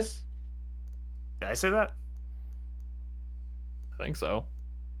 aggressive, yes? Did I say that? I think so.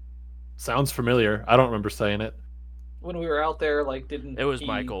 Sounds familiar. I don't remember saying it. When we were out there, like, didn't It was he...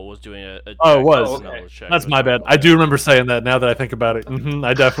 Michael was doing a Oh, it was. okay. knowledge check. That's It was my bad. Michael. I do remember saying that now that I think about it.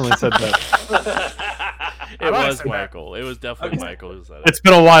 I definitely said that. It I might have was said that. Michael. It was definitely Okay. Michael who said it. It's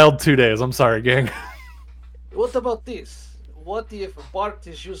been a wild 2 days. I'm sorry, gang. What about this? What if Bart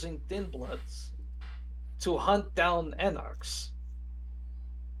is using Thin Bloods to hunt down anarchs?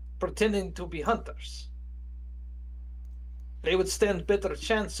 pretending to be hunters. They would stand better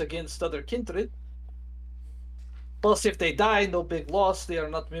chance against other kindred. Plus, if they die, no big loss. They are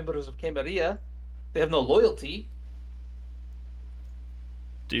not members of Camarilla. They have no loyalty.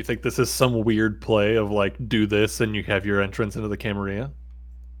 Do you think this is some weird play of like do this and you have your entrance into the Camarilla?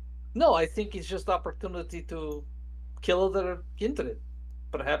 No, I think it's just opportunity to kill other kindred.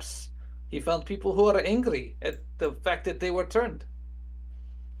 Perhaps he found people who are angry at the fact that they were turned.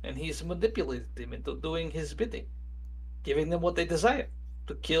 And he's manipulated them into doing his bidding, giving them what they desire,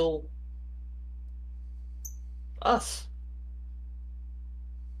 to kill us.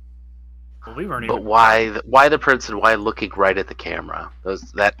 Well, we weren't But even. why the prince and why looking right at the camera?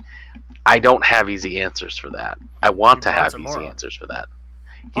 I don't have easy answers for that. I want to have easy answers for that.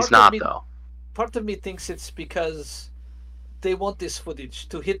 He's not, though. Part of me thinks it's because they want this footage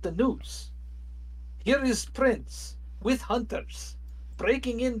to hit the news. Here is Prince with hunters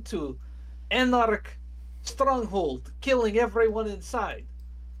breaking into Anarch stronghold, killing everyone inside.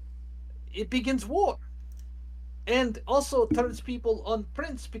 It begins war. And also turns people on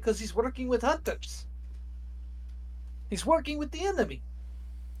Prince because he's working with hunters. He's working with the enemy.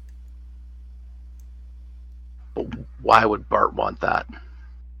 But why would Bart want that?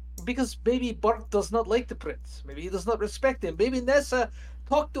 Because maybe Bart does not like the Prince. Maybe he does not respect him. Maybe Nessa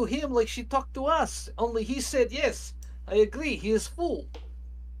talked to him like she talked to us. Only he said, yes, I agree, he is fool.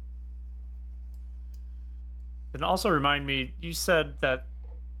 And also remind me, you said that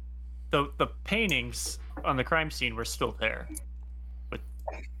the paintings on the crime scene were still there. But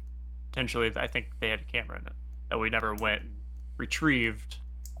potentially, I think they had a camera in it that we never went and retrieved.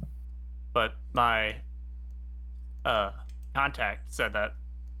 But my contact said that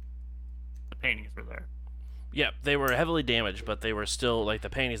the paintings were there. Yeah, they were heavily damaged, but they were still, like, the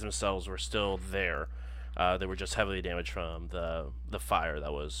paintings themselves were still there. They were just heavily damaged from the fire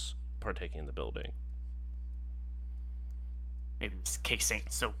that was partaking in the building. Maybe this case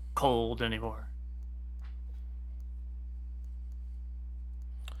ain't so cold anymore.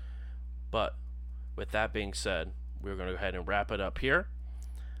 But with that being said, we're going to go ahead and wrap it up here.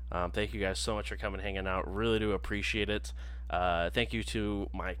 Thank you guys so much for coming and hanging out. Really do appreciate it. Thank you to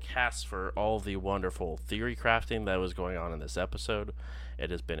my cast for all the wonderful theory crafting that was going on in this episode. It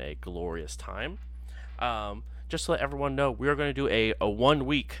has been a glorious time. Just to let everyone know, we are going to do a 1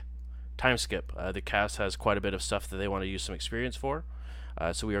 week time skip. The cast has quite a bit of stuff that they want to use some experience for.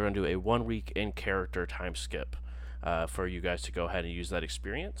 So we are going to do a 1 week in character time skip for you guys to go ahead and use that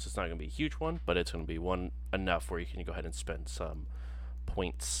experience. It's not going to be a huge one, but it's going to be one enough where you can go ahead and spend some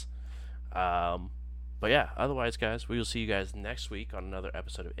points. But yeah, otherwise, guys, we will see you guys next week on another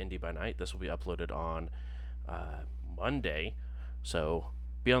episode of Indie by Night. This will be uploaded on Monday, so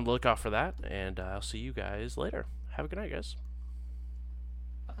be on the lookout for that, and I'll see you guys later. Have a good night, guys.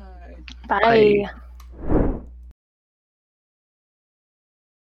 Bye. Bye.